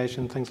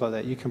authentication, things like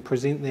that. You can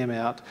present them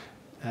out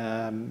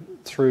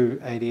through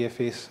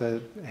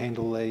ADFS,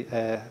 handle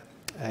a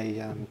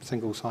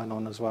single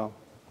sign-on as well.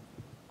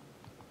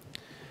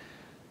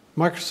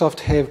 Microsoft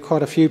have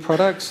quite a few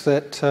products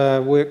that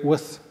work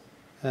with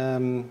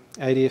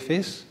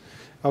ADFS.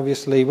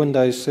 Obviously,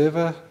 Windows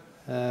Server,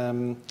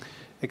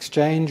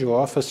 Exchange or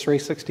Office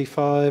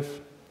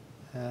 365,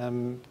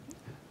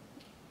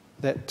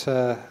 that's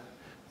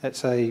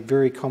a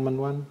very common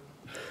one.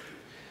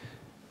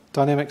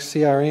 Dynamics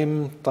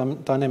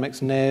CRM,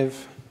 Dynamics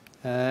Nav,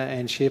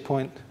 and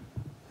SharePoint,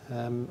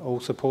 all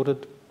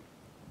supported.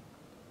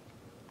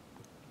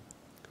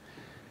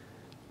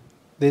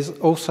 There's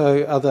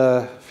also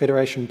other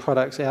Federation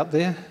products out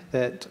there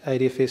that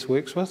ADFS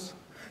works with.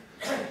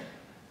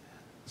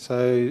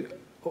 So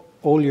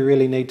all you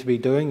really need to be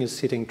doing is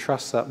setting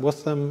trusts up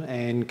with them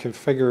and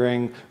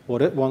configuring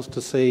what it wants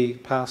to see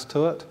passed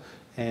to it,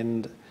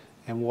 and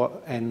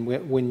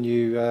when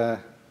you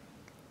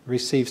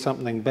receive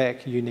something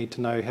back, you need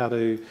to know how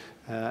to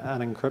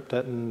unencrypt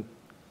it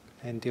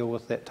and deal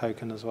with that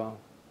token as well.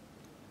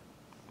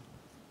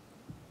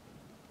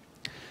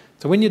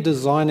 So when you're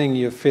designing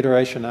your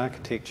Federation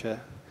architecture,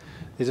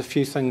 there's a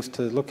few things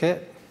to look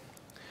at.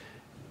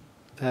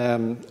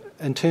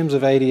 In terms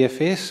of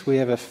ADFS, we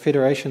have a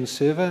Federation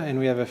server and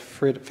we have a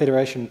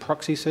Federation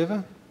proxy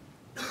server.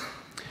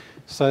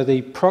 So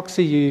the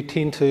proxy you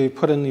tend to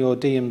put in your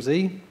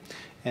DMZ,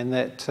 and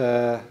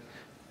that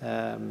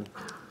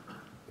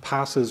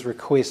passes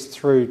requests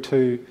through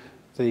to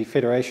the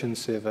Federation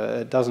server.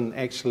 It doesn't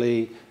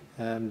actually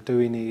do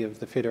any of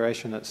the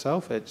Federation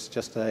itself, it's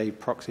just a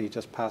proxy,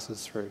 just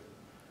passes through.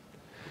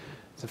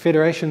 The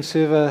Federation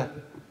server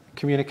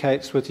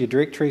communicates with your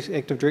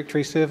Active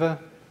Directory server,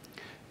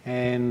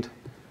 and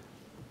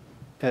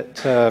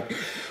that's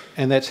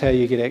how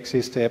you get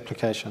access to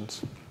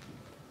applications.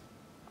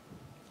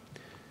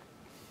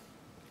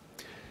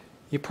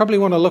 You probably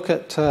want to look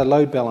at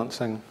load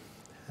balancing,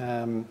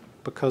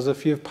 because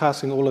if you're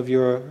passing all of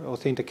your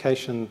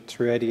authentication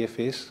through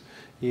ADFS,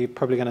 you're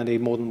probably going to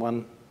need more than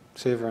one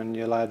server in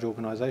your large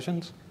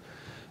organisations.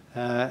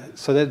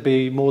 So that'd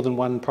be more than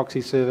one proxy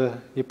server.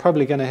 You're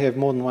probably going to have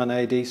more than one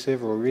AD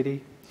server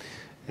already,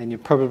 and you're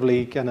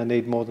probably going to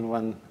need more than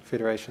one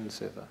Federation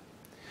server.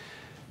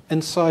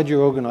 Inside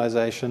your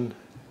organisation,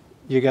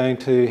 you're going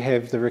to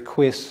have the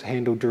requests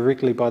handled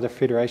directly by the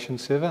Federation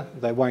server.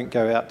 They won't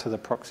go out to the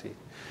proxy.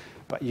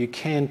 But you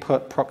can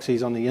put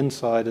proxies on the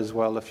inside as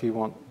well if you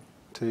want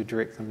to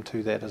direct them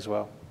to that as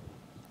well.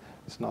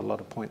 It's not a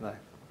lot of point though.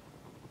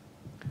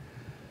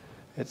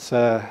 It's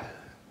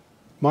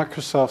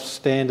Microsoft's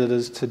standard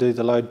is to do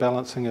the load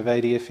balancing of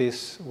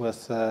ADFS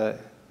with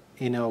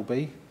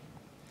NLB.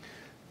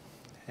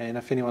 And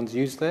if anyone's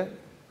used that,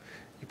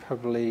 you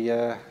probably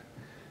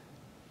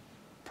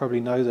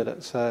know that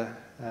it's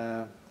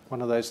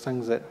one of those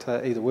things that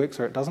either works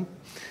or it doesn't.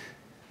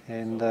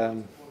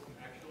 And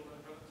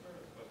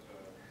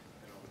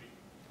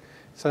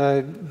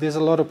so there's a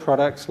lot of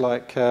products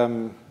like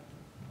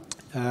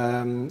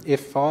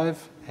F5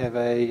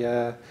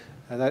 have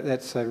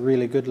that's a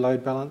really good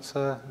load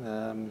balancer.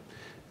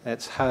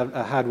 That's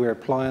a hardware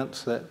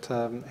appliance that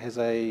has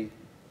a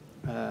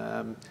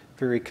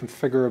very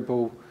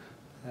configurable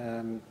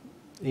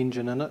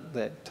engine in it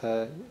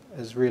that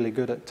is really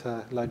good at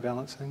load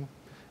balancing.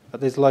 But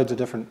there's loads of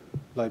different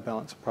load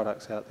balancer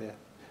products out there.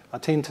 I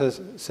tend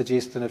to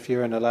suggest that if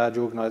you're in a large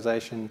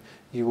organisation,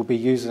 you will be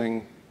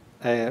using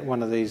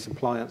one of these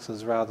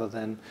appliances rather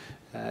than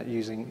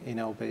using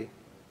NLB.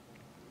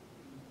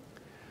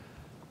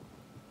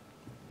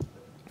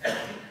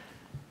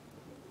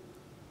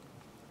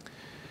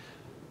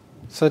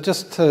 So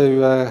just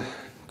to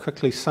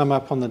quickly sum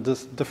up on the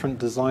different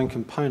design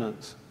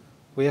components,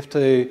 we have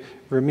to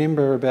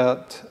remember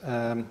about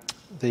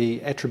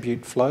the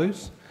attribute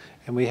flows,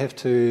 and we have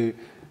to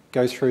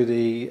go through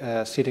the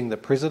setting the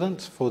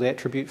precedents for the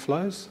attribute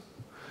flows.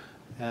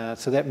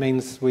 So that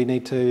means we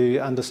need to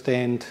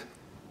understand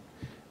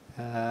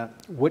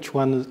which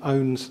one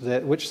owns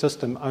that, which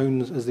system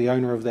is the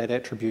owner of that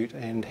attribute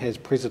and has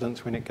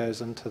precedence when it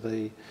goes into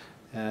the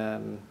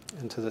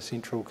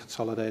central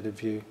consolidated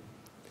view.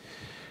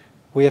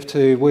 We have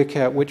to work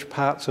out which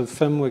parts of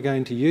FIM we're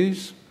going to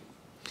use,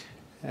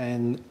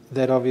 and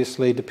that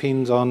obviously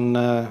depends on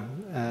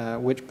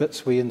which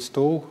bits we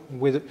install.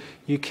 Whether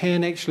you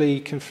can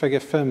actually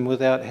configure FIM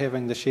without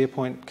having the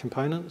SharePoint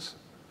components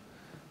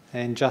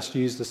and just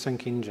use the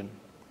sync engine.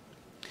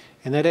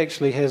 And that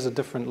actually has a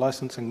different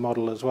licensing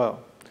model as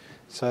well.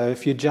 So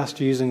if you're just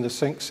using the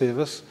sync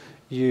service,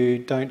 you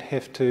don't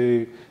have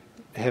to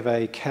have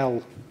a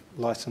CAL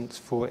license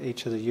for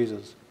each of the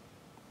users.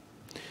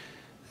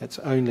 It's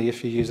only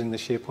if you're using the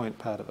SharePoint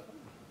part of it.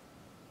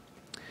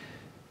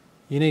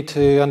 You need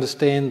to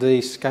understand the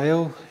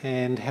scale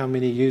and how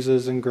many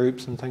users and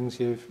groups and things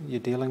you're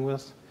dealing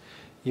with.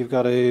 You've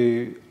got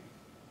to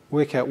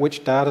work out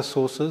which data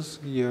sources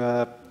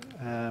where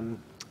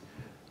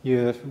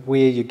you're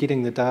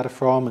getting the data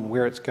from and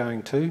where it's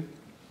going to.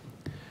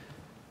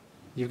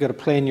 You've got to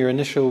plan your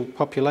initial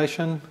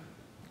population,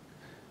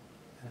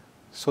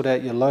 sort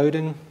out your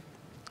loading,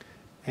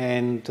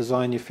 and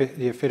design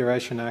your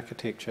Federation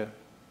architecture.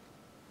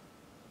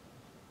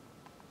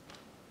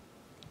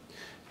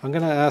 I'm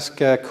going to ask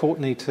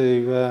Courtney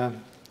to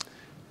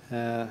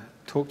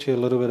talk to you a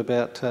little bit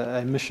about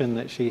a mission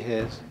that she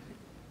has.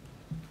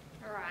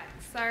 All right,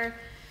 so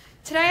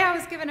today I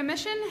was given a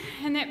mission,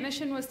 and that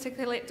mission was to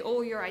collect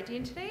all your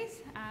identities.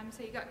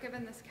 So you got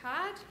given this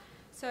card.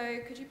 So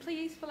could you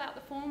please fill out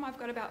the form? I've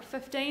got about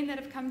 15 that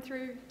have come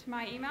through to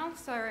my email,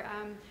 so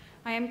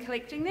I am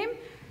collecting them.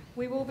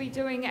 We will be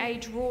doing a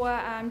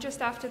draw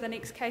just after the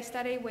next case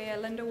study where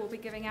Linda will be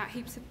giving out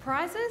heaps of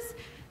prizes.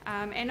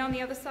 And on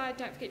the other side,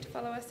 don't forget to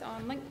follow us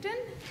on LinkedIn.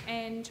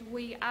 And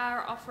we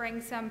are offering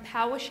some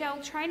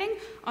PowerShell training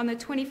on the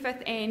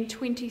 25th and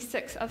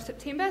 26th of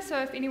September.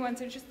 So if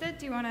anyone's interested,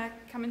 do you want to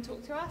come and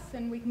talk to us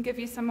and we can give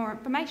you some more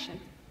information?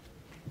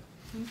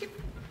 Thank you.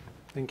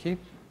 Thank you.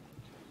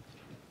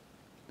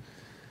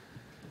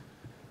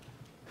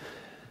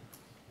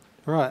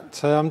 Right,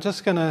 so I'm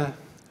just going to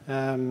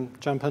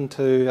jump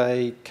into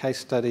a case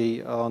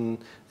study on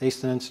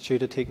Eastern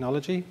Institute of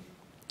Technology.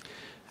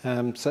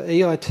 So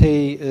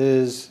EIT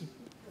is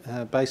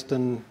based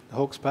in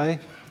Hawke's Bay.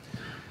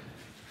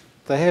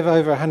 They have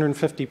over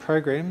 150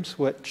 programs,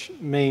 which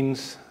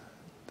means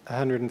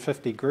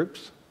 150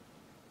 groups,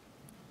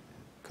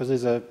 because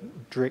there's a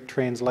direct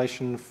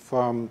translation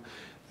from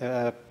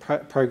a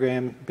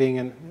program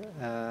being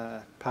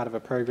part of a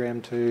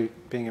program to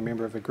being a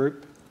member of a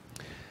group.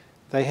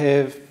 They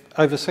have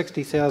over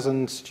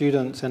 60,000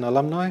 students and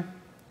alumni,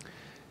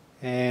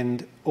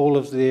 and all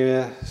of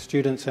their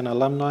students and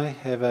alumni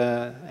have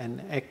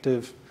an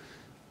active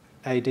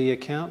AD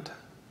account,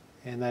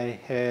 and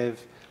they have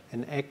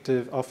an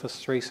active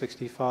Office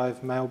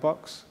 365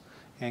 mailbox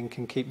and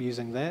can keep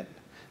using that.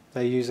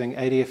 They're using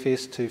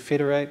ADFS to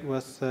federate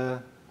with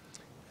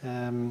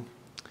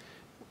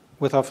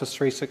Office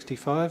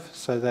 365,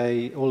 so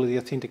all of the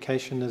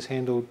authentication is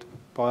handled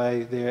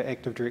by their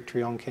Active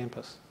Directory on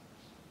campus.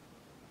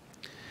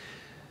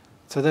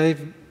 So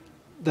they've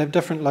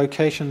different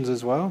locations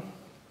as well,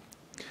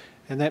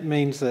 and that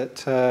means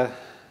that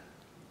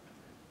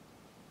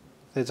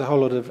there's a whole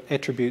lot of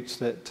attributes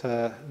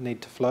that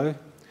need to flow,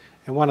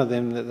 and one of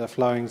them that they're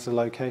flowing is the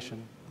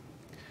location.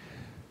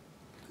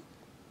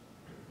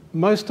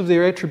 Most of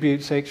their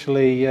attributes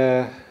actually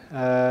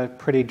are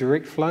pretty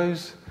direct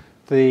flows.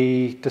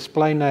 The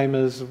display name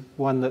is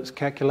one that's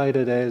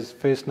calculated as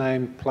first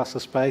name plus a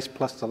space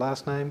plus the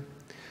last name.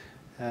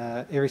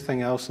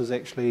 Everything else is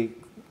actually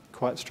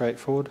quite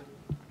straightforward.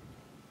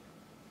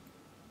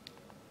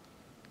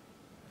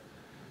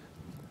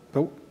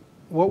 But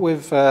what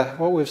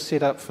we've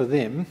set up for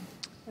them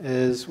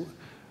is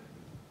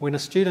when a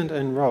student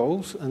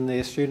enrolls in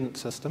their student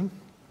system,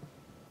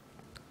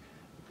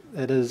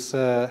 it is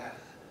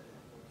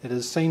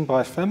seen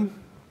by FIM,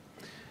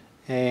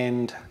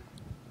 and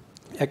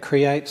it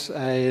creates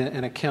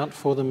an account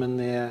for them in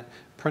their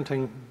print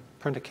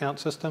account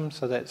system.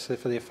 So that's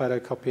for their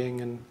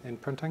photocopying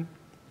and printing.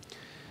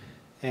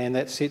 And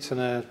that sets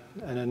an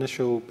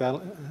initial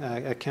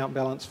account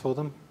balance for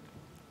them.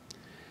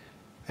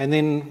 And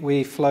then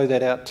we flow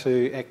that out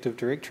to Active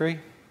Directory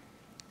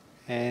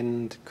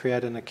and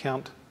create an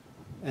account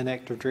in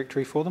Active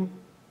Directory for them.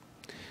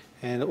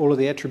 And all of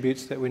the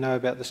attributes that we know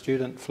about the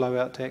student flow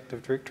out to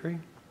Active Directory.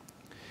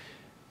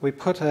 We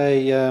put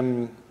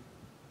a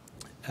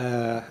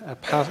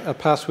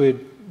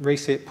password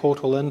reset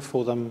portal in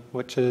for them,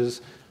 which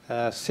is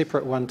a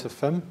separate one to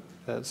FIM.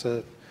 That's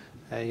a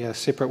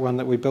separate one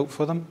that we built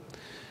for them.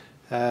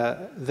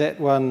 That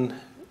one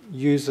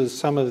uses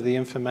some of the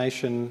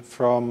information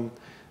from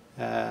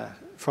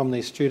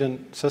their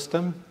student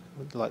system,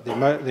 like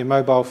their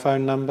mobile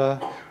phone number,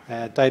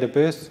 date of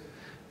birth,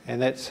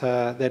 and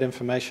that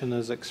information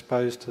is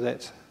exposed to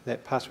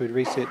that password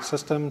reset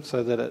system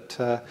so that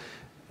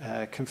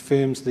it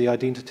confirms the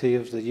identity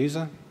of the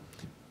user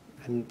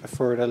and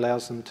before it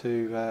allows them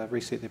to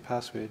reset their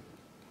password.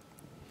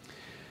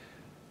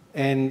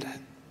 And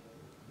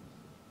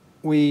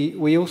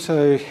we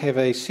also have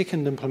a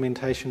second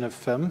implementation of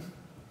FIM,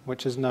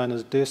 which is known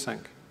as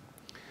DirSync.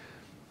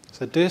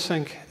 So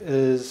DirSync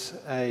is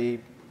a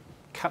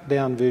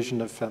cut-down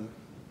version of FIM.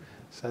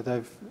 So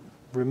they've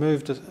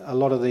removed a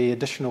lot of the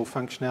additional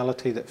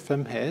functionality that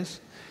FIM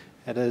has.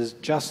 It is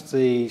just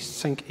the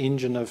sync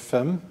engine of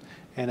FIM,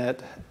 and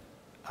it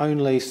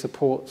only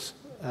supports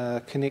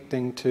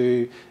connecting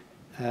to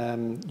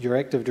your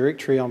Active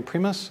Directory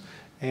on-premise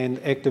and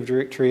Active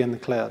Directory in the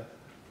cloud.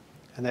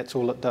 And that's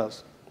all it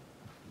does.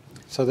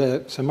 So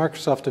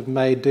Microsoft have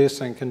made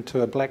DirSync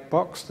into a black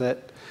box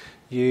that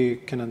you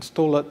can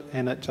install it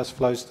and it just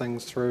flows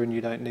things through, and you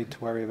don't need to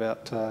worry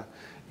about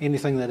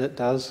anything that it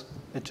does.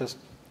 It just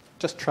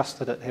trust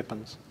that it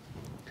happens.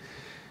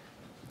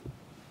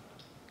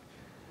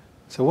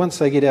 So once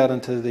they get out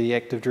into the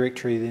Active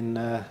Directory,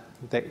 then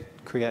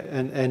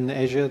in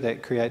Azure,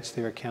 that creates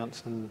their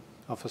accounts in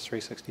Office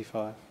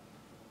 365.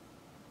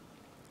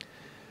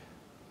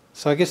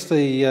 So I guess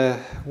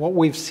what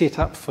we've set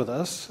up for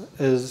this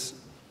is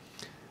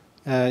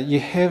you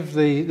have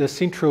the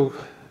central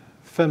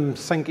FIM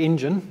sync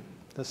engine,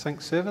 the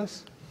sync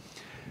service.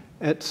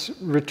 It's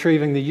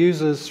retrieving the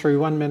users through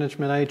one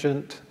management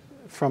agent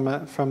from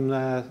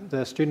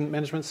the student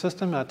management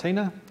system,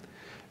 Artina.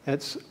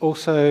 It's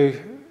also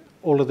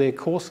all of their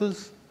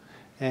courses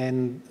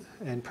and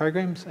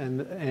programs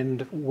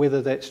and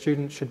whether that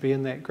student should be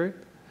in that group.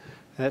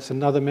 And that's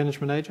another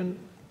management agent.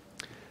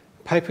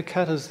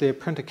 Papercut is their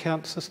print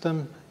account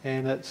system,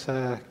 and it's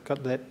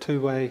got that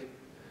two-way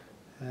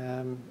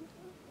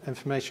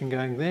information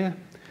going there.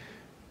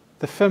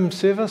 The FIM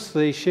service,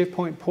 the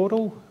SharePoint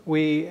portal,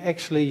 we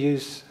actually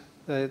use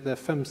the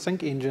FIM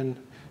sync engine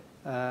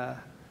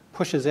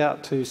pushes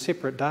out to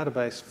separate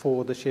database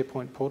for the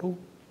SharePoint portal,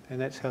 and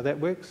that's how that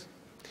works.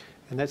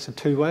 And that's a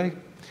two-way.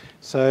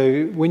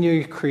 So when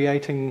you're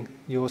creating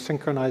your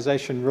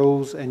synchronization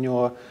rules and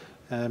your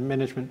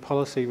management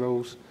policy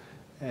rules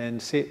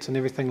and sets and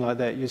everything like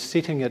that, you're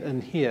setting it in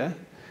here,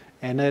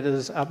 and that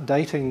is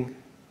updating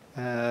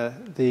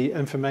the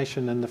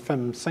information in the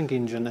FIM sync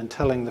engine and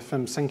telling the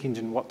FIM sync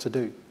engine what to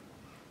do.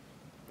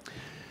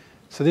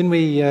 So then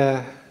we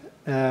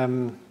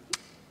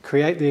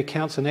create the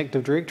accounts in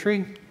Active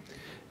Directory,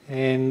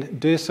 and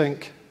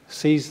DirSync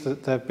sees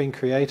that they've been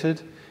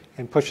created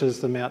and pushes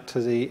them out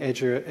to the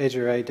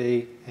Azure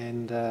AD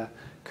and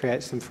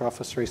creates them for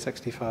Office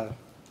 365.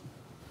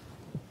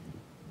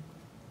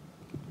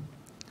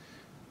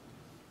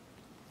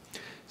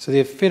 So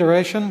their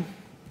federation,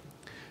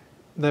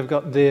 they've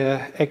got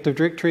their Active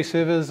Directory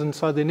servers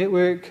inside their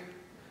network.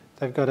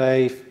 They've got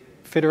a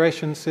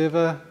federation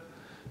server,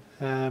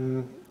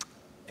 and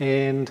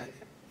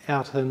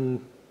out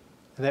in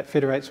that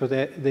federates with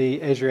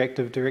the Azure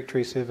Active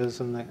Directory servers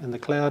in the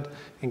cloud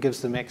and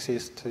gives them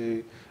access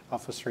to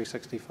Office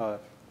 365.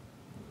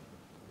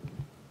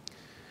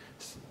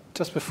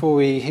 Just before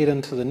we head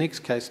into the next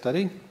case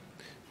study,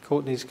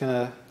 Courtney's going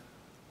to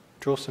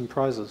draw some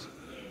prizes.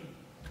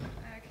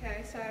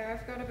 Okay, so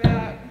I've got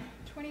about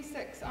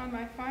 26 on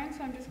my phone,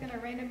 so I'm just going to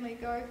randomly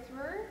go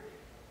through.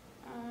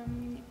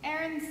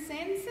 Aaron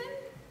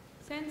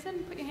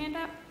Sanson, put your hand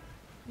up.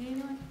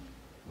 Anyone?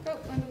 Oh,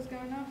 windows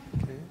going off.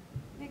 Okay.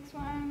 Next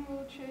one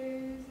we'll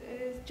choose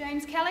is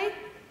James Kelly.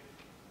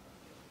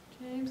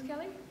 James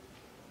Kelly?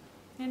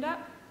 Hand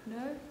up?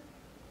 No?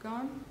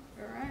 Gone?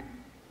 All right.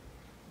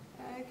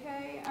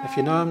 Okay. If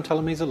you know him, tell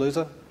him he's a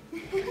loser.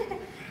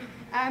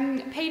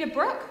 Peter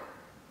Brook.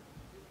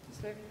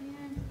 Just over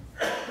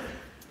here.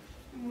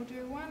 And we'll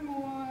do one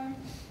more.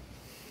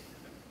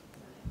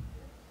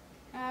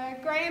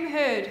 Graham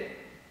Hurd.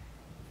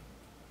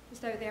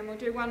 Just over there, and we'll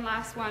do one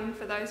last one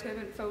for those who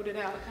haven't filled it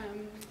out.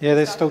 Yeah,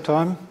 there's still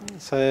time.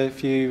 So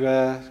if you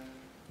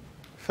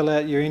fill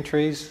out your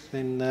entries,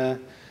 then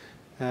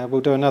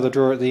we'll do another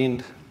draw at the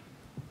end.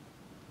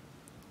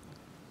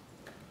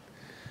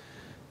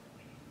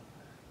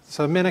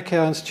 So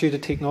Manukau Institute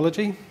of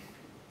Technology,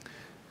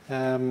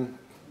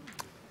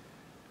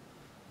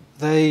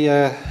 they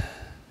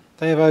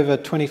have over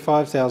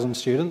 25,000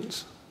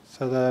 students,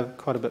 so they're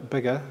quite a bit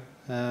bigger.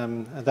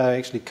 They're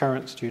actually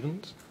current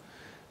students.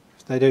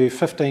 They do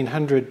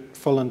 1,500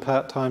 full and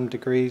part-time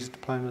degrees,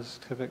 diplomas,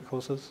 certificate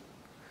courses.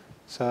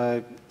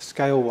 So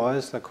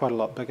scale-wise, they're quite a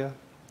lot bigger.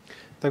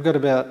 They've got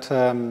about,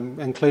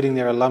 including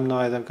their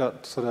alumni, they've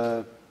got sort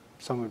of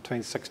somewhere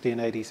between 60 and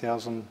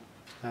 80,000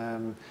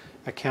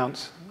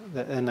 accounts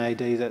in AD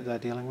that they're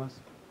dealing with.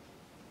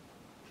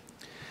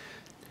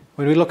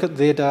 When we look at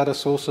their data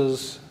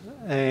sources,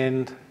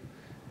 and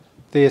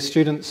their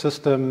student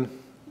system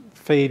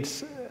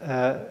feeds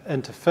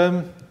into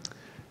FIM,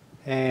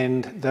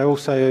 and they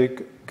also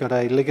got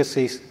a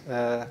legacy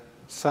Sun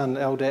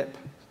LDAP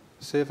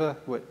server,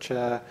 which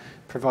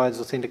provides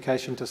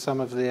authentication to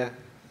some of their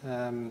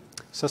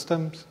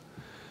systems.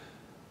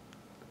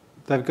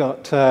 They've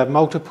got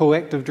multiple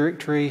Active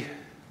Directory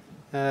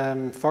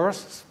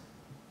forests,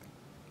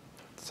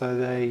 so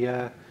they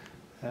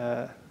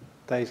have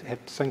to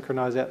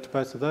synchronize out to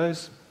both of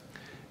those.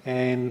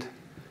 And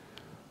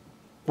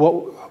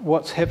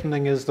what's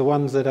happening is the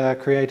ones that are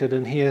created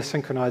in here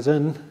synchronize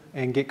in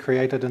and get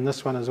created in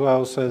this one as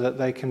well, so that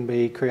they can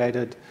be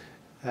created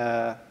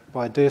by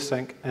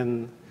DirSync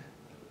in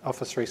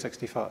Office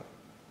 365.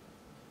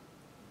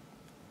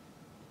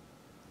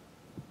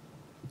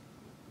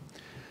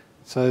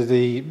 So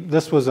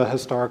this was a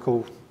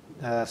historical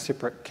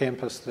separate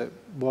campus that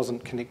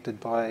wasn't connected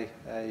by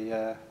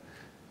a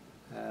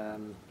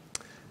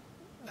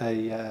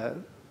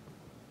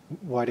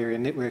wide area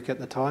network at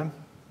the time,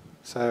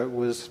 so it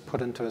was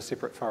put into a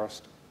separate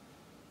forest.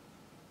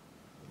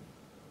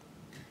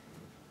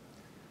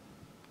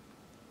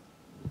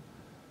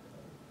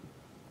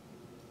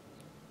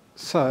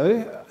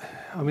 So,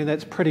 I mean,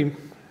 that's pretty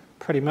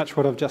much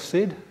what I've just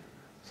said,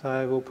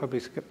 so we'll probably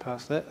skip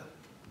past that.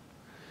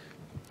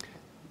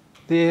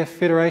 Their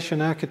federation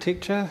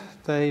architecture,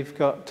 they've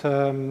got,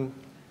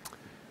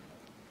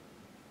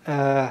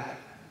 they're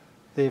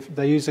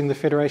using the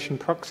federation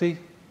proxy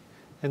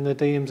in the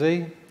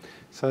DMZ,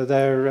 so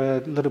they're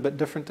a little bit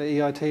different to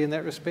EIT in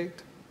that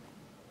respect.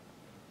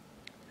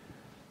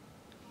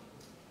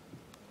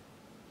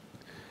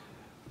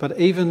 But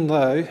even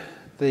though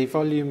the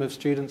volume of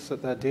students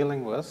that they're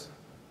dealing with,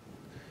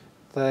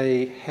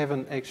 they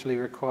haven't actually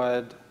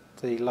required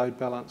the load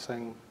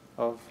balancing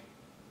of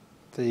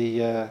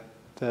the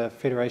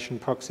federation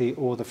proxy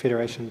or the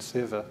federation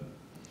server.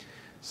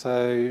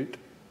 So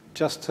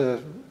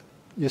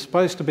you're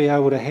supposed to be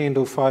able to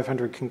handle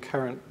 500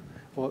 concurrent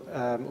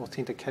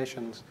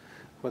authentications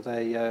with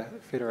a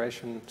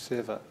federation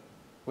server,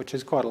 which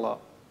is quite a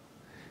lot.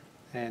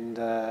 And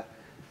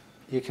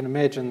you can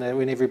imagine that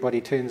when everybody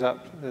turns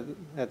up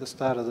at the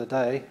start of the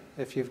day,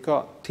 if you've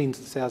got tens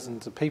of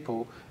thousands of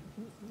people,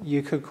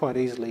 you could quite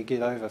easily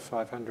get over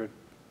 500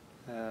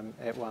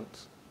 at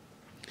once.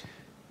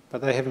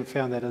 But they haven't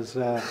found that as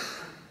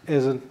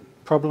a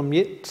problem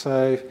yet,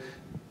 so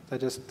they're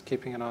just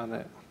keeping an eye on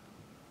that.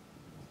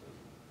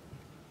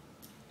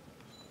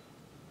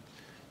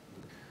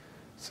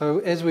 So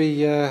as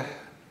we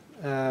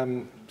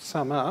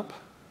sum up,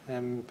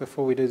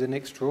 before we do the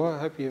next draw, I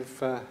hope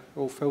you've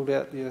all filled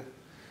out your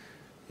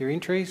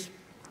entries.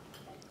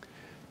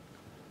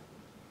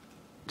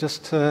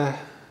 Just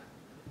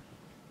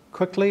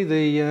quickly,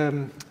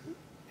 the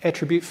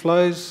attribute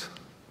flows,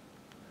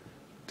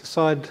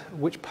 decide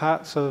which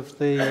parts of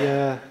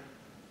the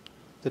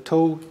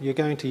tool you're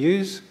going to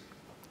use,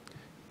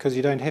 because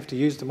you don't have to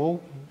use them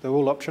all, they're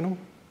all optional.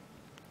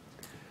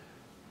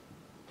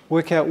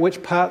 Work out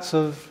which parts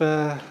of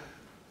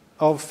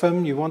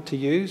FIM you want to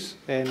use,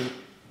 and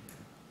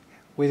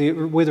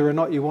whether or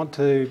not you want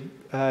to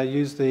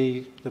use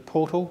the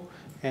portal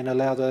and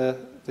allow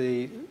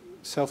the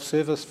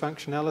self-service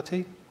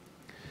functionality.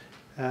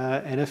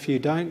 And if you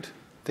don't,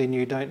 then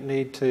you don't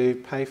need to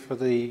pay for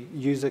the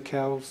user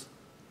cows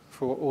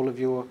for all of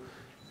your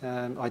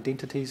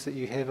identities that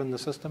you have in the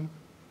system.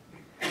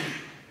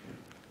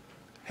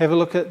 Have a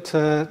look at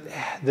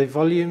the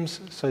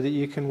volumes so that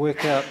you can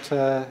work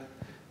out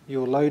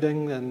your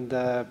loading and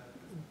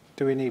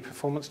do any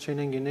performance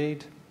tuning you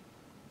need.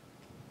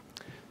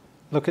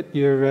 Look at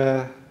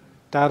your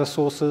data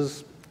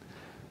sources.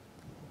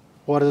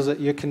 What is it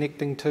you're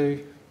connecting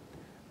to?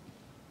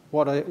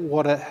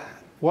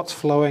 What's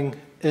flowing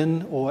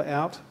in or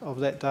out of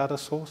that data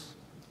source?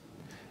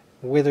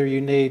 Whether you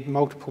need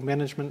multiple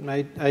management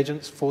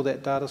agents for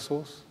that data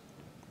source.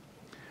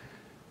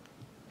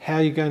 How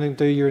are you going to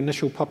do your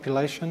initial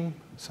population?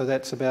 So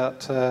that's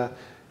about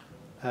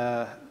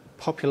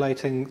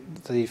populating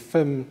the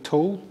FIM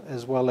tool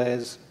as well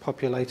as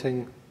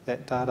populating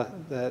that data,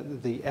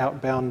 the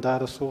outbound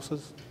data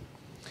sources.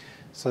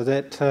 So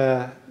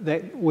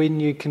that when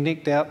you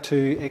connect out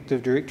to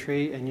Active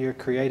Directory and you're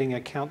creating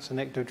accounts in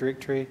Active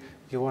Directory,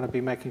 you want to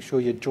be making sure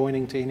you're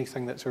joining to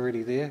anything that's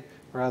already there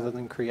rather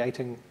than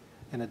creating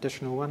an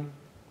additional one.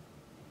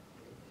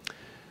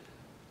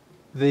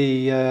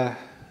 The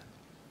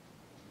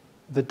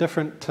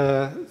different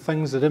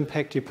things that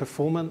impact your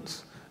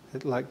performance,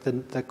 like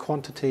the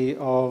quantity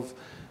of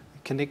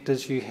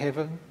connectors you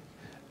have,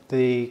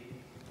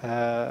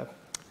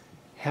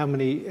 how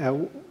many,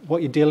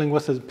 what you're dealing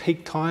with is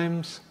peak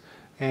times,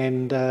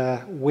 and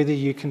whether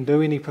you can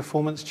do any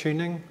performance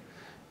tuning.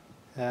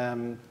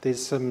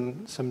 There's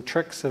some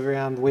tricks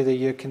around whether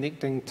you're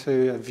connecting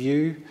to a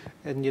view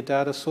in your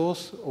data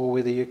source or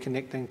whether you're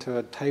connecting to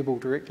a table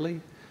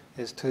directly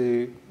as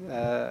to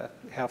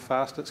how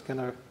fast it's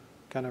going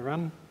to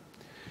run.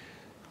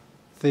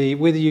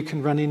 Whether you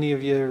can run any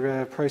of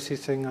your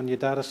processing on your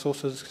data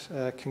sources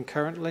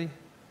concurrently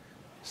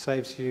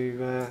saves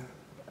you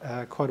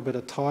quite a bit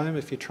of time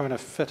if you're trying to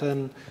fit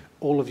in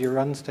all of your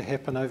runs to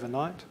happen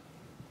overnight.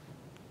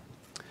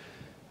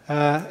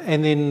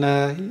 And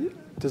then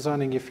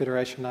designing your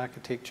federation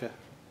architecture.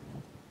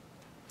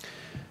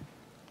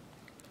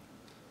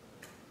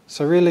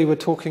 So really we're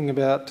talking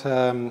about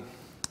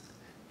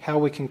how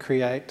we can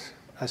create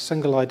a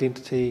single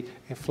identity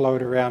and flow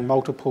it around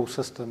multiple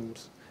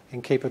systems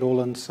and keep it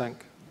all in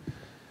sync.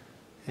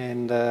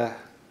 And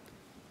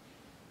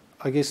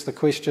I guess the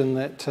question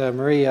that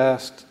Marie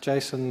asked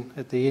Jason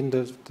at the end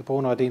of the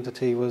Bourne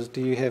identity was, do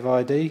you have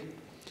ID?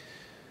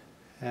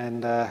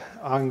 And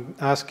I'm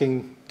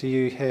asking, do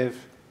you have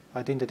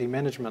identity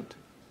management?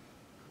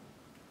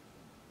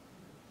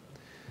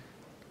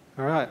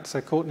 All right, so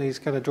Courtney's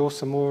going to draw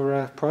some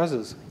more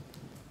prizes.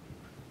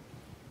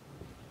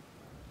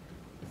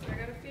 So I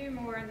got a few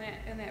more in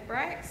that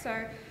break.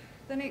 So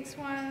the next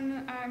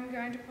one I'm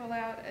going to pull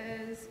out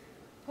is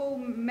Paul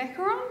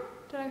Macaron.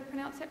 Did I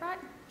pronounce that right?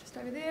 Just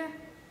over there.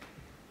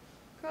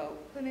 Cool.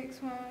 The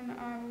next one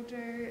I will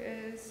do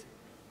is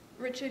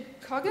Richard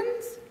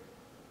Coggins.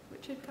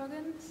 Richard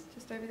Coggins,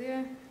 just over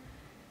there.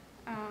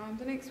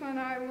 The next one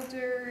I will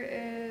do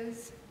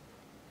is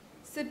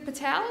Sid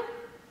Patel.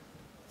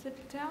 Sid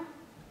Patel.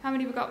 How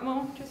many have we got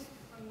more? Just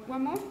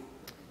one more?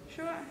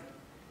 Sure.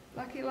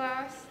 Lucky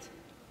last.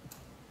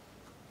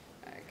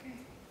 Okay.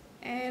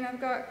 And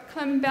I've got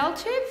Klim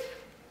Belchev.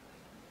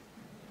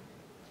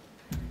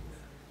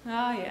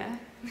 Oh, yeah.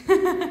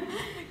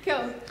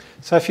 Cool.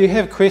 So if you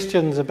have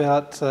questions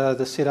about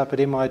the setup at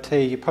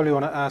MIT, you probably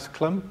want to ask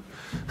Klim.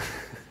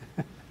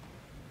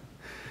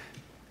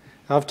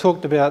 I've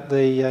talked about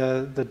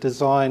the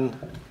design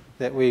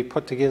that we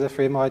put together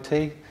for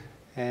MIT,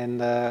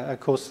 and of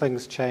course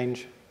things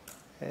change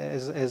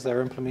as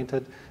they're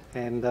implemented,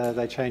 and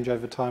they change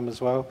over time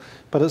as well,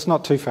 but it's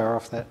not too far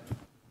off that.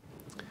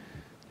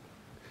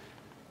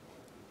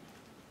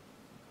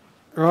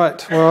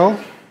 Right, well,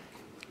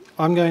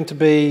 I'm going to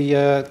be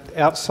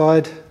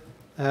outside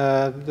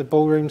the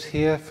ballrooms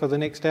here for the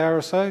next hour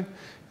or so,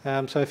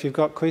 so if you've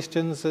got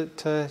questions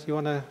that you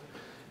want to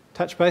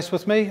touch base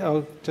with me,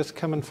 I'll just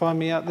come and find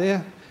me out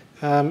there.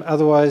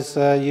 Otherwise,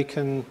 you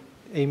can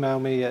email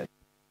me at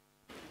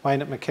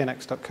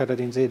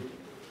wayne@mechanix.co.nz.